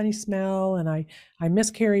 there's a funny smell, and I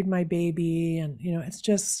miscarried my baby. And,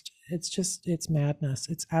 it's madness.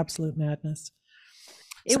 It's absolute madness.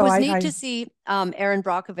 It was neat to see Erin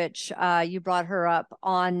Brockovich. You brought her up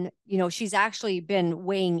on, she's actually been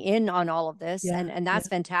weighing in on all of this, and that's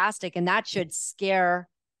fantastic. And that should scare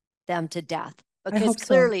them to death, because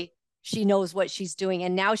clearly she knows what she's doing.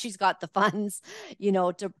 And now she's got the funds,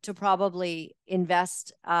 to probably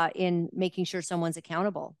invest in making sure someone's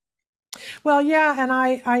accountable. Well, yeah. And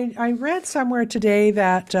I read somewhere today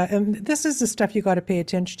that, and this is the stuff you got to pay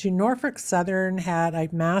attention to. Norfolk Southern had a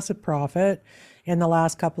massive profit in the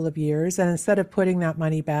last couple of years. And instead of putting that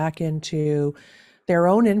money back into their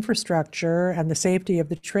own infrastructure and the safety of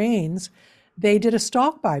the trains, they did a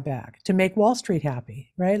stock buyback to make Wall Street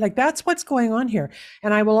happy, right? Like, that's what's going on here.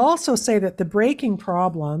 And I will also say that the breaking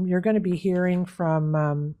problem, you're going to be hearing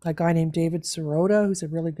from a guy named David Sirota, who's a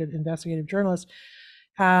really good investigative journalist.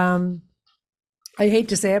 I hate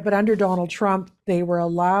to say it, but under Donald Trump, they were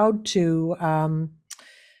allowed to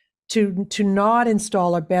not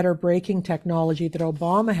install a better braking technology that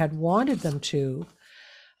Obama had wanted them to.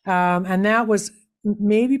 And that was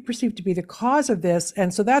maybe perceived to be the cause of this.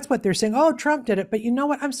 And so that's what they're saying. Oh, Trump did it. But you know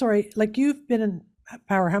what? I'm sorry. Like, you've been in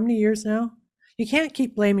power how many years now? You can't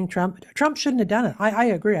keep blaming Trump. Trump shouldn't have done it. I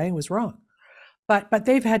agree. I think it was wrong. But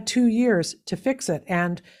they've had 2 years to fix it.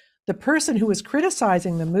 And the person who was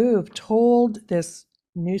criticizing the move told this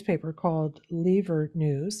newspaper called Lever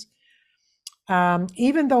News,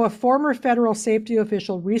 even though a former federal safety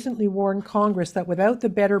official recently warned Congress that without the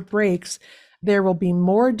better brakes, there will be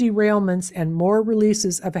more derailments and more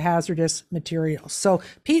releases of hazardous materials. So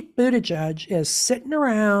Pete Buttigieg is sitting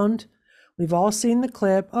around. We've all seen the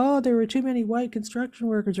clip. Oh, there were too many white construction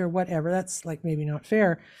workers or whatever. That's like maybe not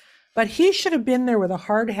fair. But he should have been there with a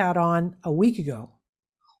hard hat on a week ago,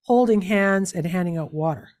 holding hands and handing out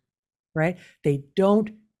water, right? They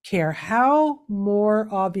don't care. How more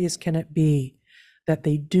obvious can it be that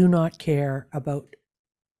they do not care about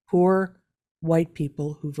poor white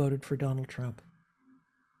people who voted for Donald Trump?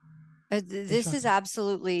 This is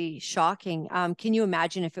absolutely shocking. Can you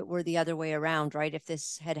imagine if it were the other way around, right? If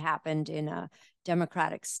this had happened in a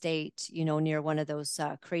Democratic state, near one of those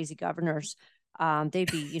crazy governors,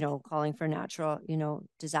 they'd be, calling for natural,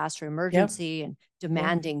 disaster emergency and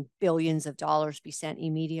demanding billions of dollars be sent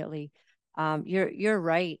immediately. You're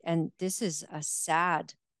right. And this is a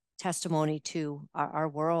sad testimony to our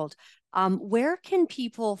world. Where can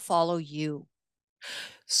people follow you?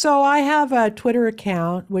 So I have a Twitter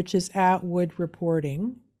account, which is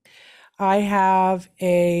 @WoodReporting. I have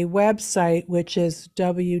a website, which is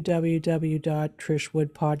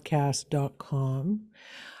www.trishwoodpodcast.com.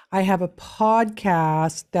 I have a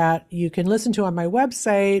podcast that you can listen to on my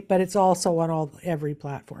website, but it's also on every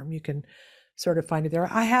platform. You can sort of find it there.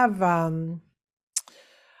 I have, what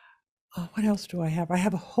else do I have? I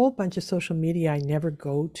have a whole bunch of social media I never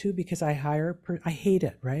go to because I hate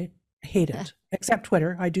it, right? I hate it, except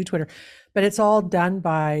Twitter. I do Twitter, but it's all done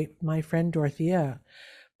by my friend Dorothea,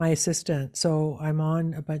 my assistant. So I'm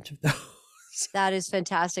on a bunch of those. That is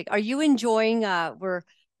fantastic. Are you enjoying,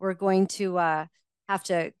 we're going to have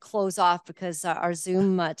to close off because our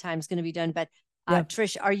Zoom time is going to be done, but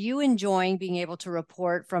Trish, are you enjoying being able to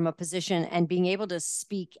report from a position and being able to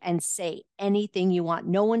speak and say anything you want?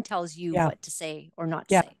 No one tells you what to say or not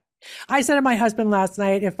to say. I said to my husband last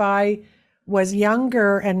night, if I was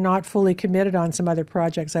younger and not fully committed on some other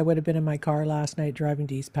projects, I would have been in my car last night driving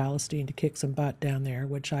to East Palestine to kick some butt down there,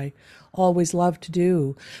 which I always love to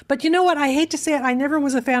do. But you know what? I hate to say it. I never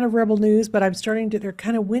was a fan of Rebel News, but I'm starting to, they're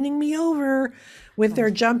kind of winning me over with their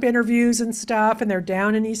jump interviews and stuff. And they're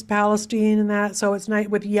down in East Palestine and that. So it's nice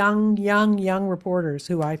with young reporters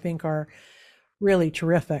who I think are really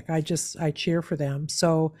terrific. I cheer for them.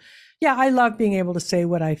 So yeah, I love being able to say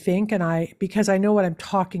what I think, and because I know what I'm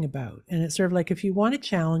talking about. And it's sort of like, if you want to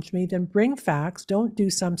challenge me, then bring facts. Don't do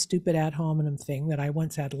some stupid ad hominem thing that I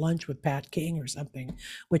once had lunch with Pat King or something,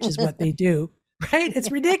 which is what they do, right? It's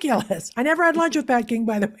ridiculous. I never had lunch with Pat King,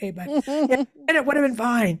 by the way, but and it would have been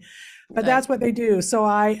fine. But that's what they do. So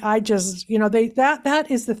I just, that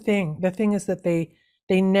is the thing. The thing is that they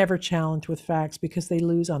never challenge with facts because they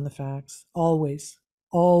lose on the facts. Always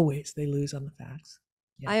they lose on the facts.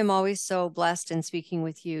 Yeah. I am always so blessed in speaking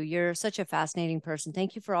with you. You're such a fascinating person.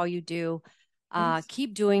 Thank you for all you do.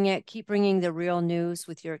 Keep doing it. Keep bringing the real news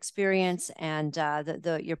with your experience and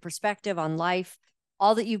your perspective on life.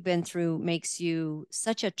 All that you've been through makes you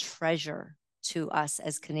such a treasure to us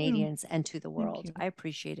as Canadians and to the world. I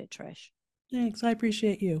appreciate it, Trish. Thanks. I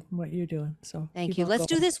appreciate you, what you're doing. So thank you. Let's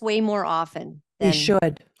do this way more often. We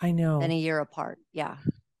should. I know. Than a year apart. Yeah.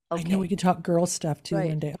 Okay. I know we can talk girl stuff too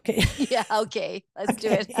one day. Okay. Yeah. Okay. Let's do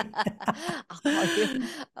it. I'll call you.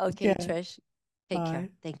 Okay, Trish. Take care.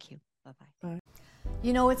 Thank you. Bye-bye. Bye.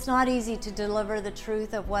 You know, it's not easy to deliver the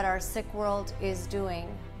truth of what our sick world is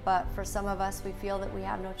doing, but for some of us, we feel that we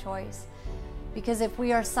have no choice. Because if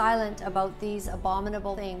we are silent about these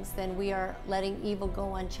abominable things, then we are letting evil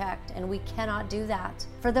go unchecked, and we cannot do that.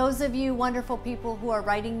 For those of you wonderful people who are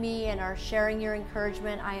writing me and are sharing your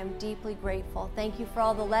encouragement, I am deeply grateful. Thank you for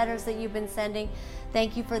all the letters that you've been sending.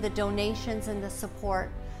 Thank you for the donations and the support.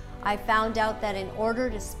 I found out that in order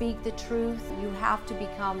to speak the truth, you have to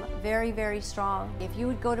become very, very strong. If you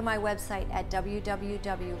would go to my website at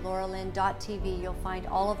www.lauralyn.tv, you'll find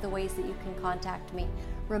all of the ways that you can contact me.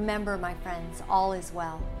 Remember, my friends, all is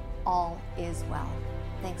well. All is well.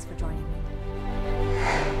 Thanks for joining me.